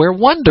somewhere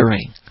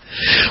wondering.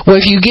 Well,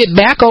 if you get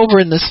back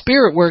over in the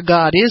spirit where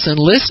God is and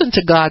listen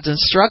to God's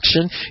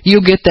instruction,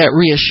 you'll get that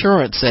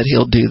reassurance that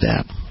he'll do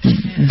that.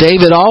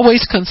 David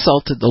always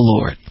consulted the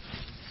Lord.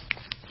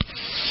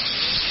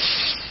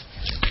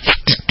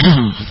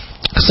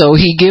 So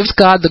he gives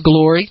God the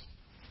glory.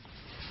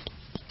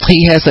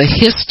 He has a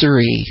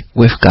history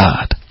with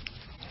God.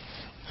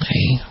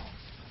 Okay.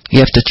 You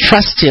have to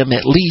trust him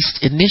at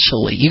least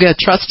initially. You got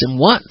to trust him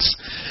once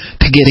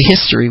to get a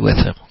history with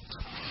him.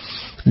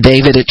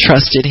 David had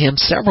trusted him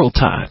several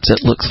times,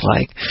 it looks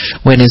like,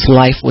 when his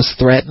life was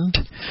threatened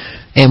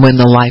and when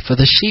the life of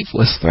the sheep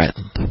was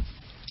threatened.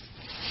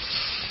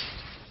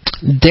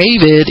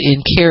 David,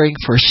 in caring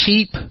for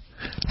sheep,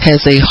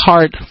 has a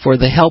heart for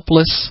the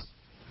helpless,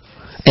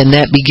 and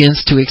that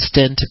begins to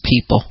extend to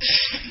people.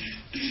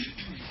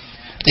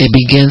 It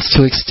begins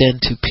to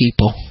extend to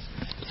people.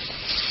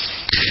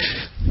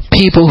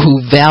 People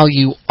who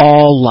value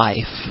all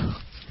life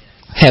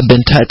have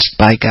been touched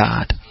by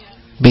God,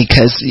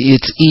 because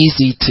it's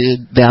easy to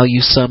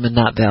value some and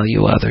not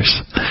value others.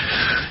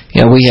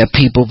 You know, we have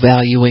people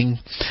valuing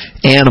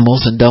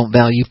animals and don't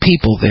value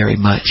people very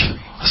much.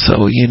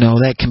 So, you know,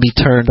 that can be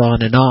turned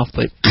on and off,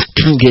 but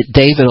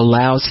David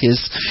allows his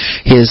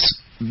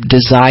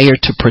desire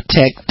to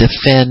protect,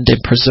 defend, and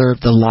preserve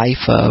the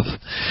life of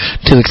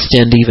to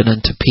extend even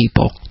unto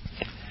people.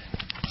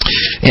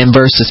 In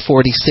verses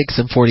 46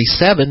 and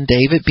 47,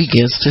 David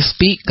begins to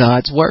speak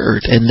God's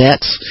word, and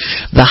that's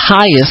the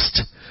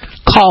highest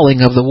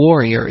calling of the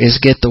warrior, is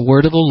get the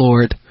word of the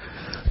Lord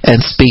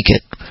and speak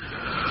it.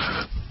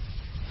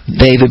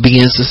 David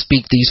begins to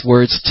speak these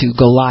words to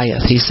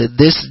Goliath. He said,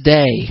 this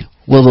day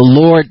will the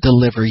Lord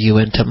deliver you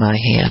into my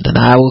hand, and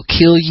I will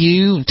kill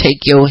you and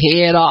take your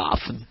head off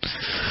and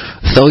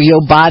throw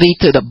your body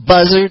to the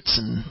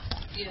buzzards, and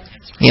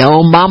your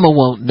own mama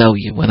won't know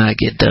you when I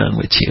get done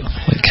with you.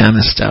 That kind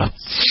of stuff.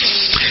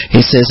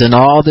 He says, and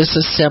all this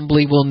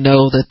assembly will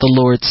know that the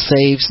Lord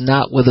saves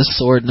not with a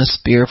sword and a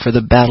spear, for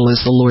the battle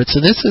is the Lord's.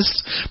 And this is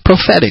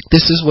prophetic.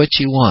 This is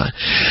what you want.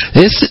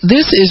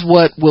 This is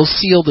what will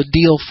seal the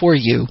deal for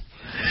you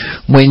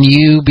when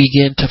you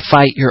begin to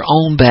fight your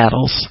own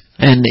battles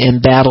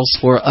and battles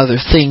for other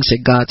things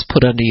that God's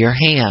put under your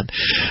hand.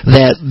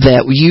 That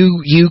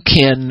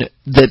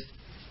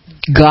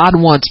God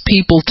wants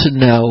people to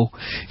know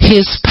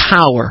his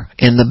power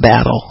in the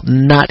battle,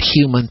 not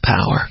human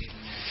power.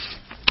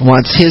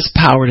 Wants his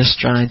power to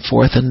shine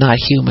forth and not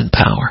human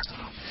power.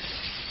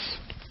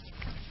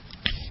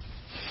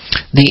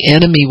 The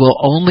enemy will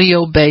only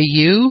obey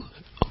you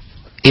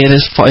in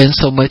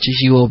so much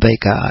as you obey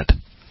God.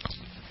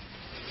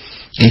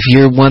 If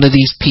you're one of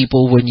these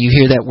people, when you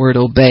hear that word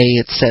obey,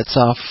 it sets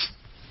off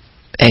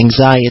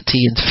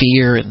anxiety and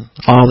fear and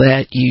all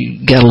that,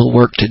 you got a little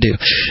work to do.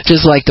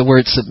 Just like the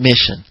word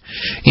submission.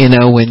 You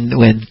know,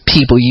 when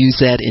people use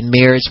that in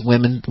marriage,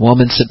 woman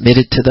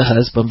submitted to the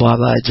husband, blah,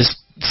 blah, it just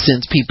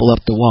sends people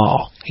up the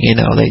wall. You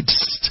know, they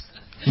just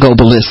go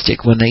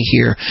ballistic when they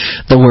hear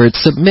the word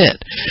submit.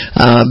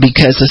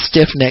 Because a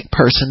stiff-necked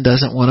person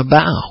doesn't want to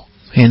bow.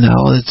 You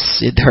know,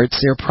 it hurts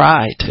their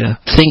pride to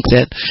think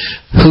that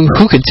who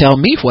can tell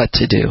me what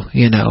to do.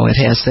 You know, it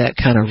has that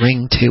kind of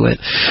ring to it.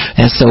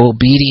 And so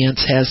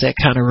obedience has that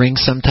kind of ring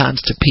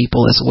sometimes to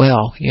people as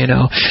well. You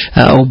know,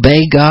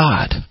 obey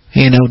God.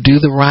 You know, do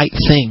the right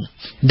thing.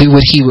 Do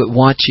what he would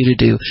want you to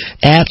do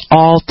at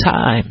all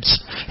times,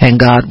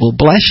 and God will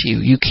bless you.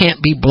 You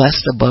can't be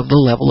blessed above the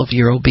level of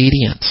your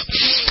obedience.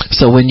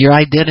 So when your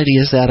identity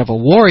is that of a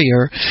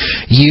warrior,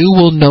 you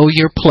will know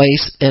your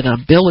place and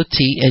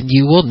ability, and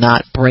you will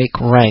not break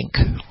rank.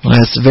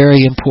 That's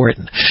very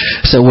important.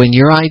 So when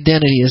your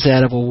identity is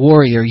that of a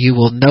warrior, you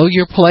will know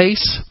your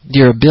place,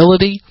 your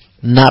ability,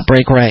 not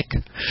break rank.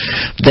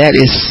 That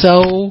is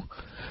so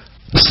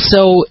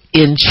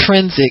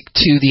intrinsic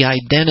to the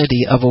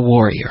identity of a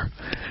warrior.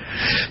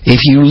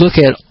 If you look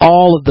at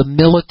all of the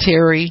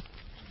military,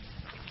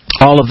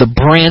 all of the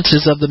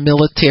branches of the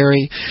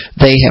military,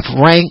 they have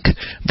rank,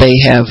 they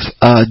have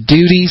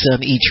duties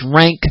on each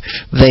rank,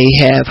 they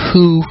have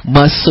who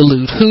must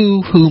salute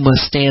who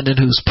must stand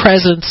in whose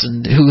presence,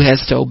 and who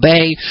has to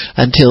obey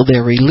until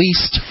they're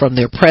released from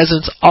their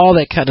presence. All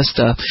that kind of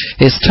stuff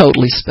is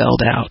totally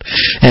spelled out.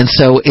 And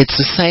so it's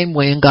the same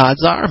way in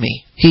God's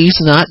army. He's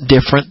not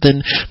different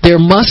than,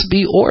 there must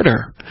be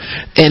order.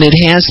 And it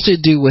has to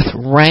do with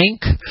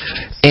rank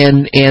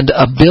and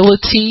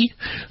ability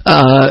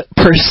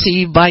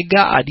perceived by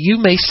God. You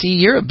may see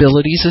your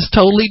abilities as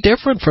totally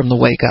different from the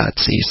way God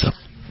sees them.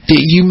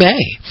 You may.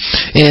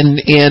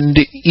 And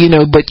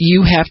but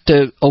you have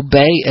to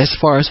obey as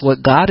far as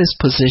what God has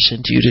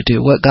positioned you to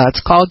do, what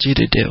God's called you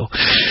to do.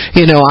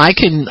 I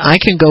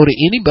can go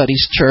to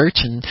anybody's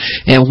church and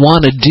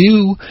want to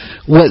do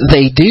what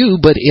they do,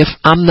 but if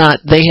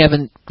they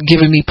haven't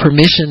given me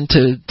permission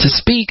to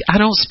speak, I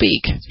don't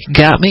speak.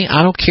 Got me?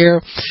 I don't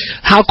care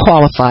how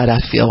qualified I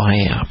feel I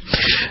am.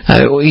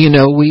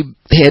 We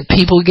had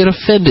people get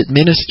offended,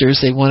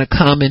 ministers, they want to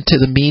come into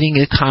the meeting,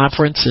 a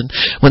conference, and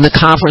when the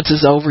conference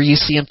is over, you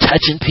see them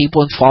touching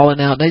people and falling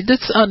out.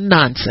 That's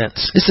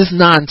nonsense. This is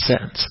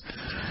nonsense.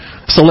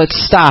 So let's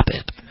stop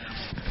it.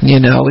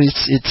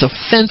 It's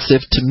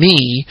offensive to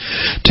me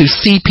to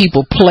see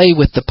people play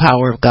with the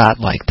power of God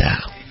like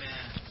that.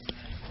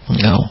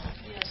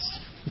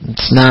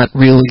 It's not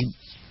really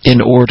in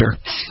order.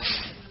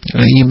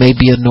 You may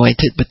be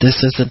anointed, but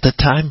this isn't the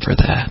time for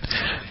that.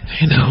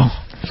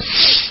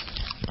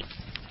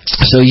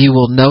 So you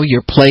will know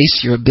your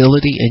place, your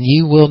ability, and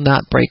you will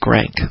not break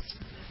rank.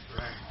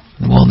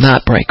 Will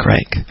not break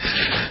rank.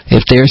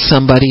 If there's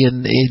somebody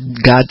and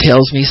God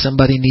tells me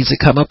somebody needs to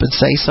come up and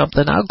say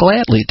something, I'll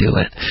gladly do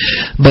it.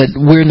 But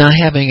we're not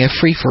having a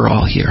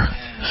free-for-all here,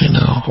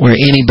 where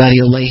anybody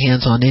will lay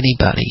hands on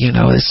anybody.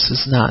 This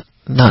is not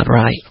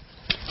right.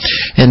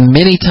 And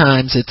many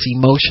times it's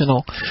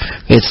emotional.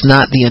 It's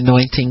not the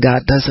anointing.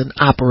 God doesn't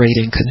operate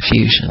in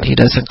confusion. He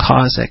doesn't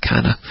cause that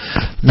kind of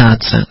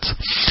nonsense.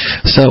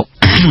 So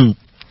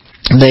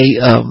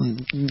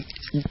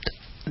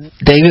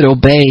David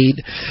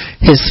obeyed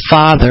his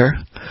father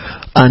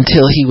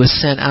until he was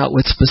sent out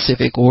with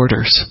specific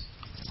orders.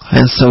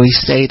 And so he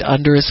stayed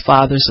under his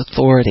father's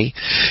authority.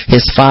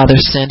 His father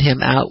sent him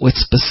out with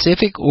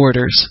specific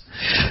orders.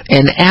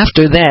 And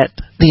after that,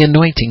 the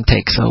anointing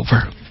takes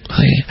over.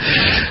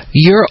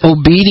 Your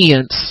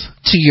obedience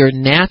to your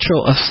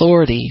natural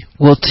authority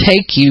will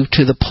take you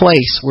to the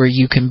place where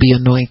you can be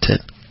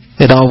anointed.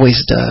 It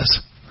always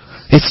does.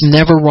 It's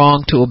never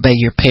wrong to obey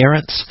your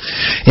parents.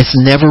 It's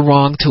never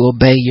wrong to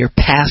obey your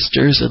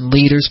pastors and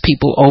leaders,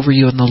 people over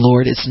you in the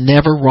Lord. It's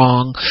never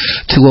wrong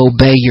to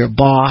obey your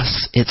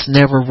boss. It's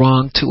never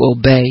wrong to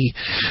obey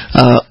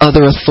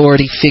other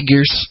authority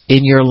figures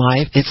in your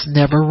life. It's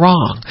never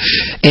wrong.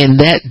 And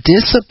that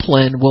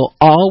discipline will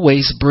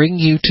always bring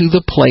you to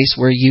the place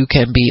where you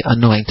can be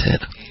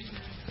anointed.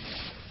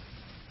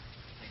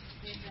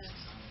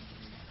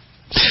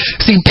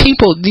 See,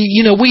 people,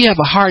 we have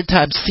a hard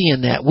time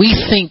seeing that. We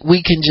think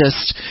we can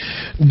just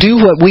do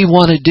what we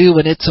want to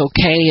do and it's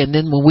okay, and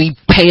then when we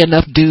pay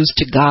enough dues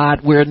to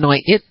God, we're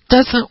anointed. It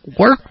doesn't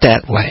work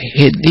that way.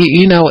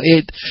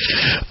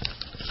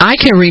 I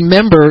can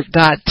remember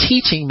God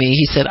teaching me.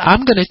 He said,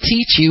 I'm going to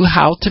teach you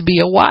how to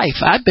be a wife.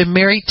 I've been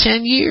married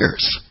 10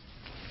 years.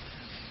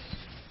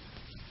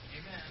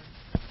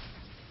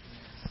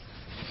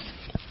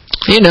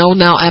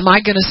 Now am I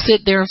going to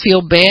sit there and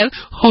feel bad?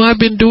 Oh, I've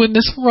been doing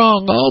this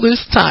wrong all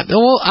this time.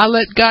 Well, I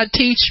let God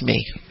teach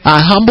me. I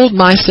humbled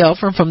myself,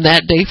 and from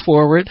that day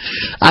forward,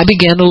 I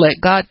began to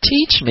let God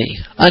teach me.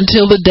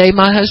 Until the day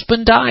my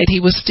husband died,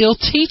 he was still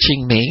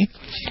teaching me.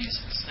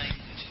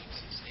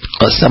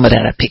 Well, some of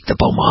that I picked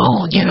up on my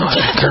own,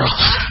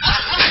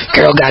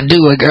 Girl got to do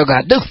what girl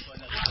got to do.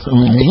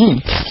 Mm-hmm.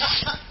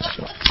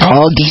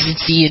 All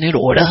decency and in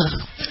order.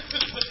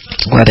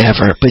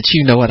 Whatever, but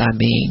you know what I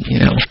mean,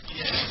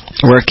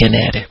 Working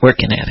at it.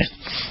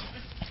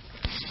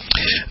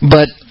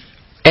 But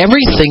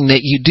everything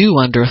that you do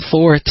under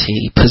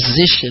authority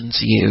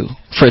positions you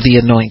for the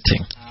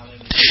anointing.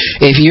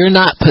 If you're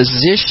not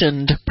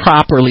positioned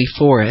properly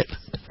for it,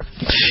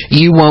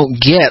 you won't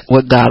get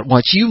what God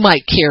wants. You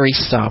might carry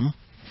some.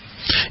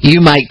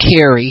 You might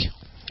carry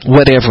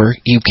whatever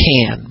you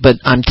can. But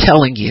I'm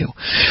telling you,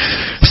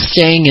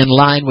 staying in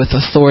line with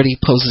authority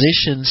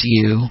positions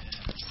you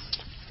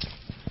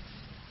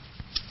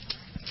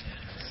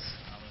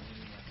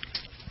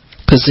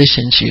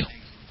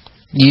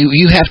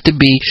You have to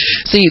be.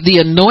 See, the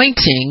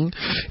anointing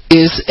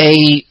is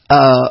a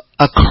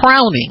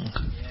crowning.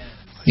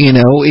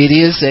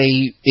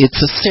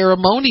 It's a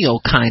ceremonial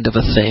kind of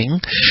a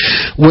thing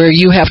where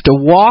you have to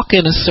walk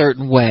in a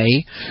certain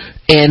way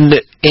and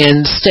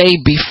stay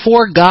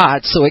before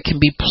God so it can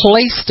be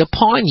placed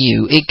upon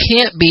you. It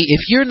can't be,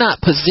 if you're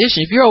not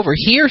positioned, if you're over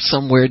here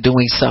somewhere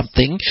doing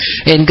something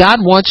and God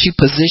wants you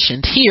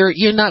positioned here,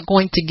 you're not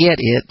going to get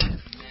it.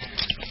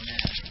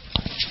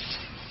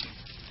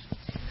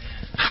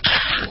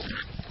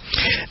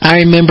 I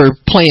remember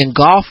playing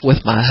golf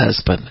with my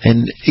husband,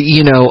 and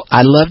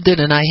I loved it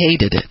and I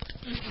hated it.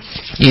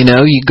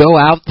 You go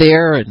out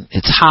there and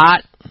it's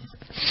hot.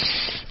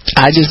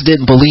 I just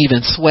didn't believe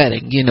in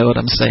sweating. You know what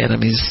I'm saying? I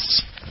mean,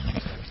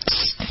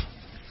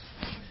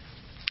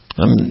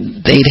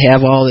 they'd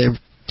have all their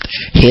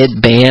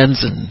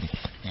headbands and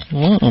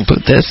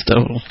put that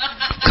stuff.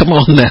 Come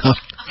on now.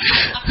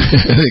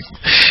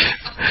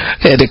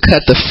 Had to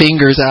cut the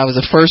fingers. I was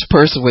the first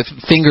person with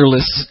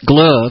fingerless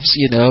gloves,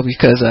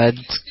 because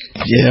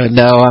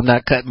no, I'm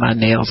not cutting my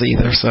nails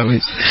either. So,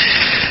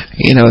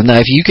 now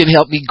if you can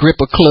help me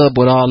grip a club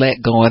with all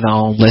that going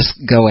on, let's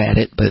go at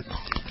it. But,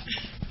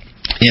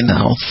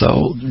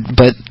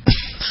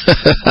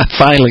 I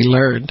finally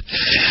learned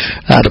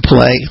how to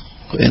play.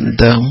 And,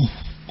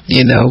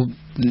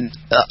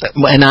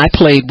 and I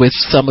played with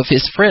some of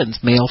his friends,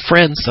 male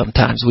friends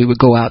sometimes. We would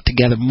go out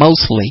together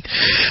mostly,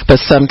 but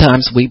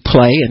sometimes we'd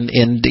play, and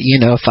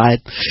if I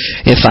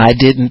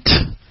didn't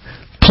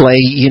play,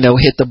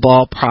 hit the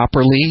ball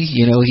properly,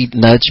 he'd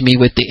nudge me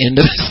with the end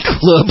of his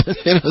club.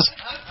 It was,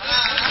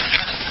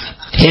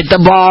 hit the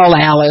ball,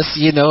 Alice,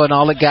 and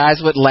all the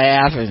guys would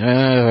laugh. And,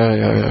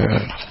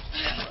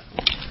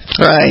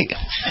 right.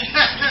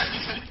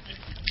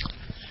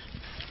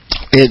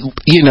 It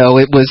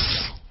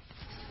was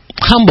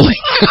humbling,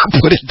 I'll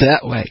put it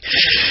that way.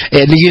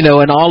 And,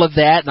 and all of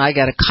that, and I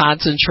got to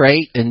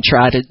concentrate and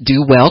try to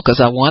do well because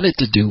I wanted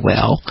to do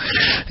well.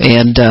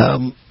 And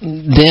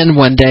then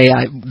one day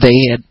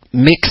they had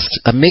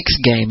a mixed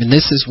game, and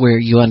this is where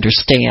you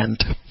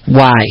understand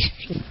why,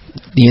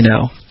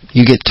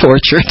 you get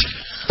tortured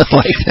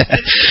like that.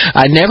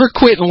 I never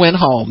quit and went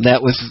home.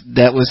 That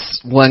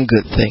was one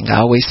good thing.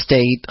 I always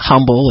stayed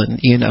humble, and,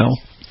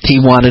 he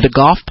wanted a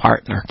golf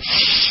partner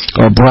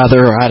or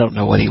brother, or I don't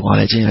know what he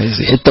wanted.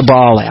 Hit the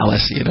ball,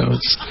 Alice.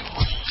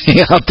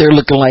 Out there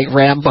looking like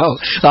Rambo.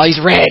 All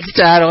these rags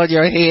tied on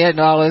your head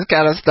and all this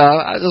kind of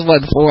stuff. I just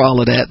wasn't for all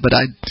of that, but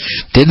I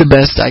did the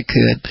best I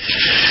could.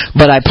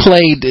 But I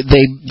played.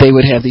 They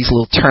would have these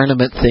little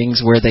tournament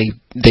things where they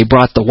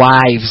brought the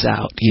wives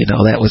out.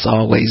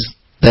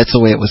 That's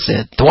the way it was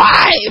said. The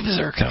wives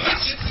are coming.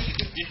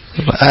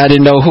 I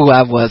didn't know who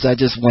I was. I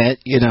just went,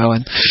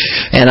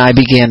 and I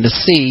began to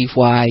see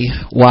why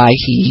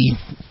he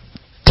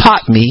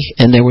taught me,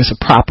 and there was a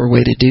proper way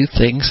to do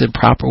things and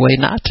proper way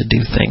not to do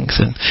things.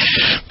 And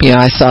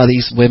I saw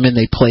these women,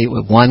 they played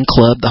with one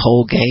club the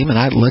whole game, and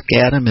I'd look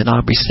at them, and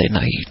Aubrey say, "No,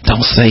 you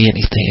don't say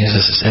anything.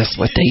 That's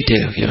what they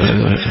do."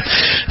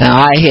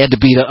 Now I had to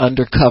be the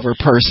undercover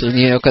person,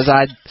 because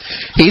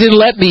he didn't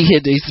let me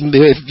hit these.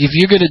 If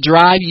you're going to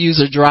drive, use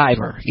a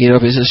driver.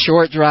 If it's a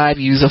short drive,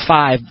 use a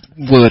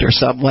 5-wood or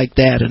something like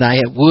that. And I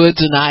had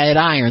woods and I had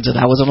irons, and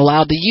I wasn't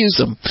allowed to use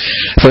them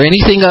for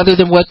anything other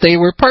than what they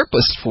were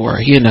purposed for.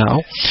 And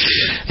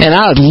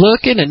I was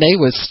looking, and they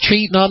was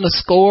treating on the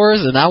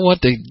scores, and I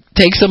wanted to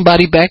take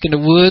somebody back in the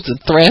woods and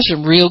thrash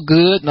them real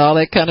good and all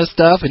that kind of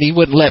stuff, and he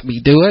wouldn't let me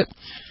do it.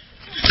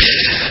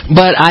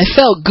 But I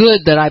felt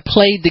good that I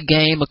played the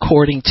game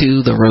according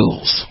to the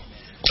rules.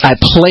 I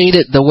played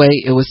it the way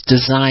it was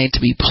designed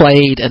to be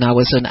played, and I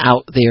wasn't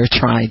out there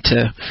trying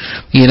to,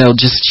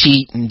 just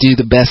cheat and do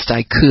the best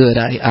I could.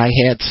 I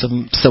had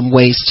some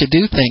ways to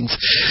do things,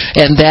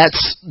 and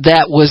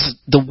that was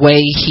the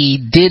way he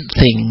did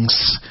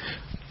things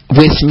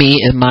with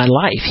me in my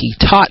life. He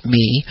taught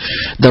me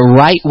the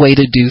right way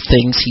to do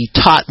things. He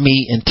taught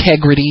me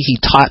integrity. He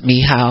taught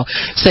me how,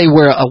 say,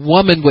 where a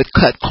woman would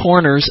cut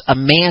corners, a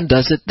man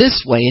does it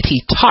this way, and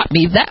he taught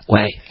me that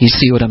way. You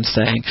see what I'm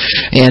saying?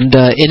 And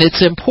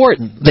it's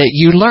important that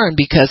you learn,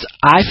 because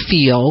I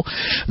feel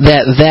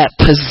that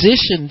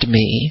positioned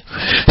me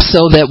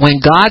so that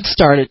when God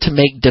started to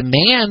make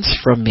demands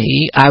from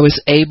me, I was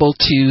able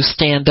to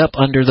stand up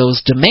under those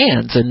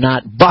demands and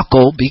not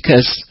buckle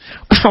because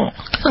you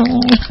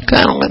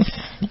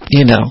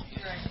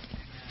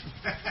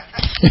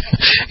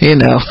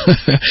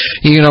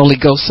can only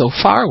go so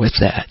far with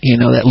that,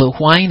 that little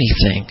whiny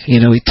thing. He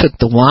took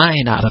the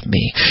whine out of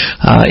me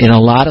in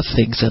a lot of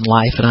things in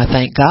life, and I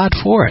thank God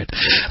for it,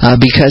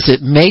 because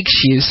it makes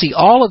you see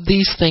all of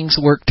these things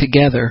work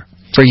together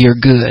for your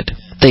good.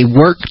 They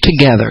work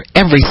together.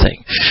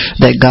 Everything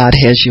that God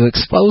has you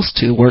exposed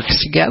to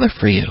works together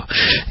for you.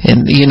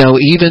 And,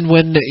 even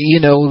when,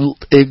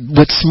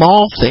 with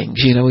small things,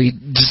 he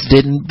just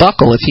didn't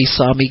buckle. If he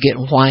saw me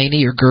getting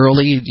whiny or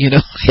girly,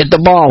 hit the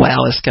ball,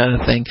 Alice, kind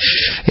of thing.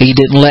 He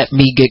didn't let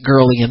me get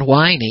girly and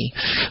whiny,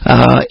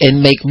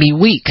 and make me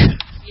weak.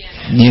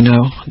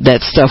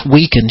 That stuff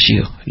weakens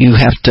you. You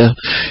have to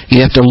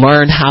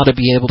learn how to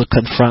be able to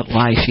confront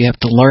life. You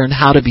have to learn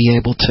how to be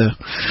able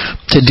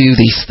to do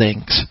these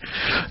things.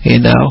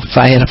 If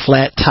I had a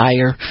flat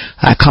tire,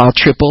 I called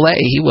AAA.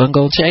 He wasn't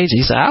going to change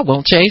it. He said, "I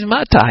won't change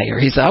my tire."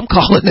 He said, "I'm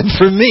calling them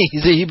for me." He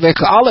said, "You've been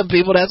calling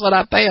people. That's what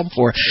I pay them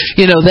for."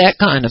 That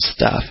kind of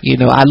stuff.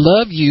 I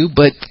love you,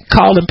 but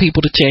calling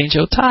people to change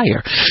your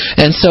tire.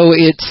 And so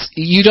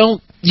you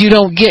don't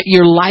get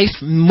your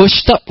life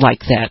mushed up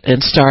like that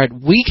and start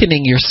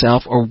weakening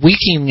yourself or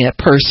weakening that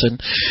person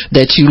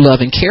that you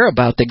love and care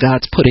about that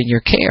God's put in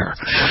your care.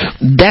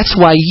 That's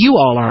why you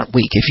all aren't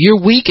weak. If you're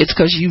weak, it's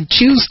because you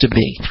choose to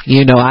be.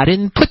 I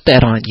didn't put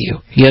that on you.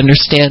 You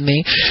understand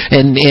me?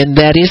 And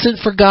that isn't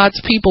for God's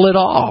people at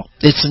all.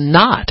 It's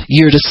not.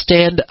 You're to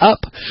stand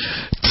up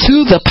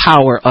to the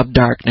power of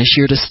darkness.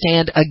 You're to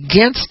stand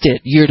against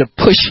it. You're to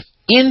push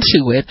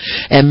into it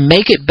and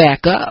make it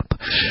back up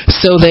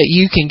so that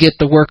you can get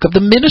the work of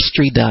the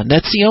ministry done.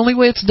 That's the only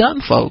way it's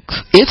done,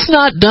 folks. It's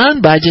not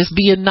done by just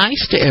being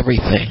nice to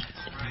everything.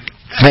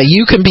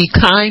 You can be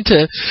kind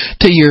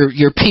to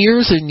your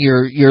peers and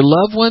your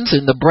loved ones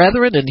and the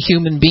brethren and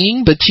human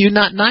being, but you're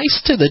not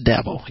nice to the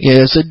devil.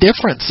 There's a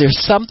difference. There's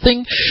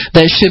something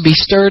that should be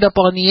stirred up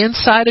on the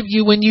inside of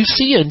you when you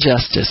see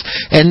injustice,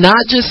 and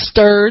not just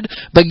stirred,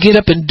 but get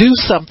up and do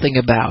something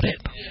about it.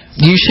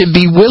 You should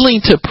be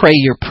willing to pray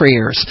your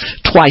prayers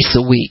twice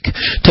a week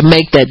to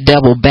make that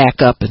devil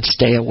back up and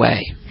stay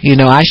away.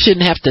 I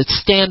shouldn't have to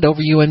stand over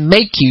you and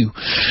make you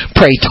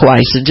pray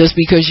twice. And just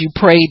because you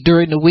prayed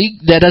during the week,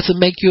 that doesn't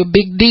make you a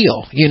big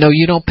deal. You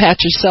don't pat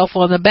yourself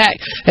on the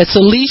back. That's the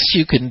least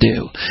you can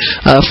do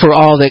for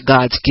all that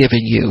God's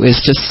given you,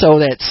 is to sow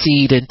that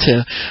seed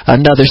into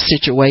another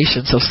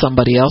situation so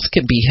somebody else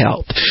can be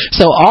helped.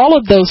 So all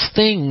of those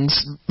things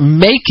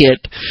make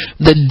it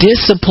the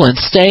discipline,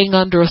 staying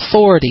under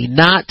authority,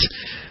 not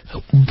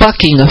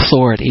bucking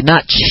authority,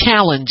 not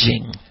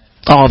challenging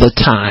all the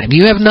time.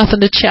 You have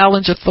nothing to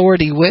challenge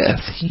authority with.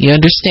 You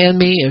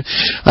understand me?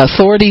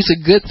 Authority is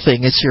a good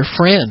thing. It's your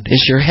friend.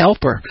 It's your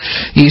helper.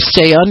 You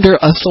stay under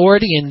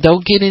authority and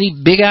don't get any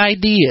big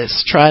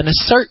ideas. Try and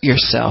assert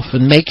yourself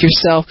and make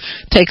yourself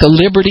take a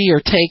liberty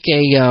or take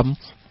a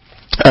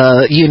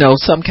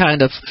some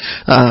kind of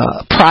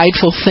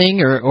prideful thing,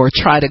 or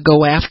try to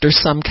go after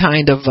some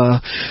kind of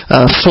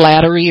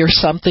flattery or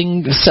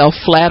something,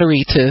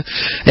 self-flattery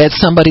at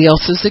somebody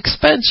else's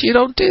expense. You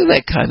don't do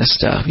that kind of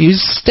stuff. You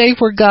stay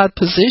where God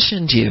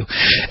positioned you,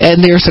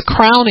 and there's a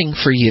crowning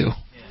for you.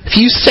 If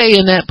you stay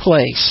in that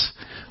place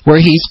where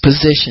He's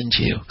positioned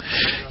you,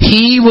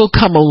 He will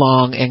come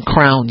along and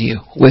crown you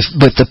with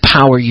the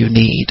power you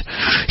need.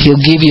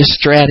 He'll give you a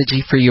strategy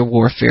for your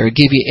warfare,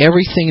 give you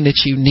everything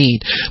that you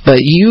need,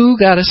 but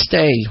you got to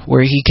stay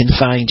where He can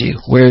find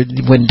you.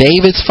 When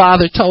David's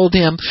father told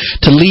him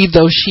to leave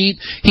those sheep,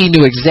 he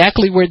knew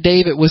exactly where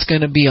David was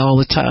going to be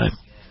all the time.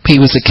 He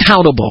was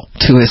accountable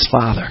to his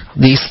father.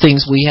 These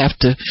things we have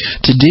to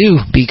do,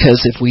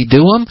 because if we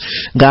do them,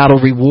 God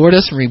will reward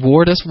us and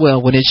reward us well.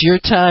 When it's your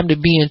time to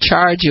be in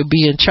charge, you'll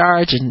be in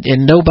charge,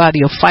 and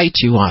nobody will fight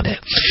you on it.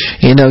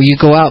 You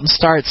go out and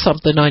start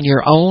something on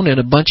your own,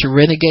 and a bunch of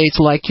renegades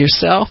like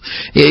yourself,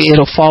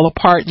 it'll fall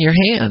apart in your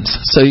hands.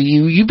 So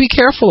you be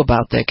careful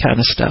about that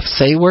kind of stuff.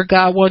 Say where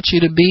God wants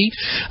you to be,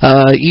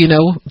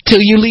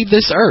 till you leave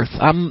this earth.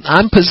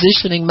 I'm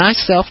positioning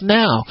myself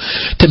now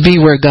to be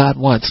where God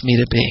wants me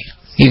to be.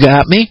 You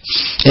got me?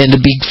 And to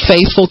be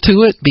faithful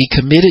to it, be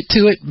committed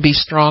to it, be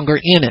stronger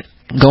in it.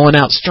 Going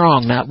out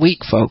strong, not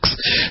weak, folks.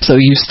 So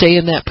you stay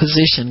in that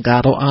position,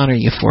 God will honor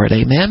you for it.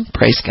 Amen?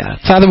 Praise God.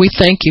 Father, we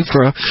thank you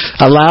for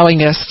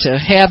allowing us to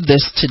have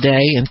this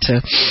today and to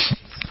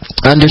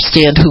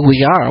understand who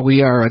we are.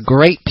 We are a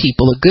great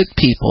people, a good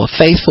people, a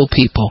faithful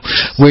people.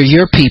 We're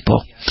your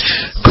people.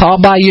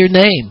 Called by your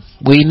name.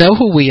 We know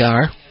who we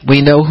are.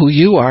 We know who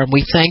you are, and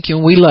we thank you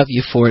and we love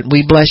you for it.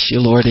 We bless you,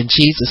 Lord, in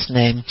Jesus'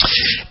 name.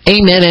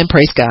 Amen and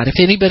praise God. If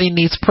anybody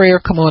needs prayer,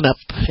 come on up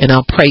and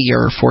I'll pray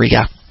for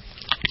you.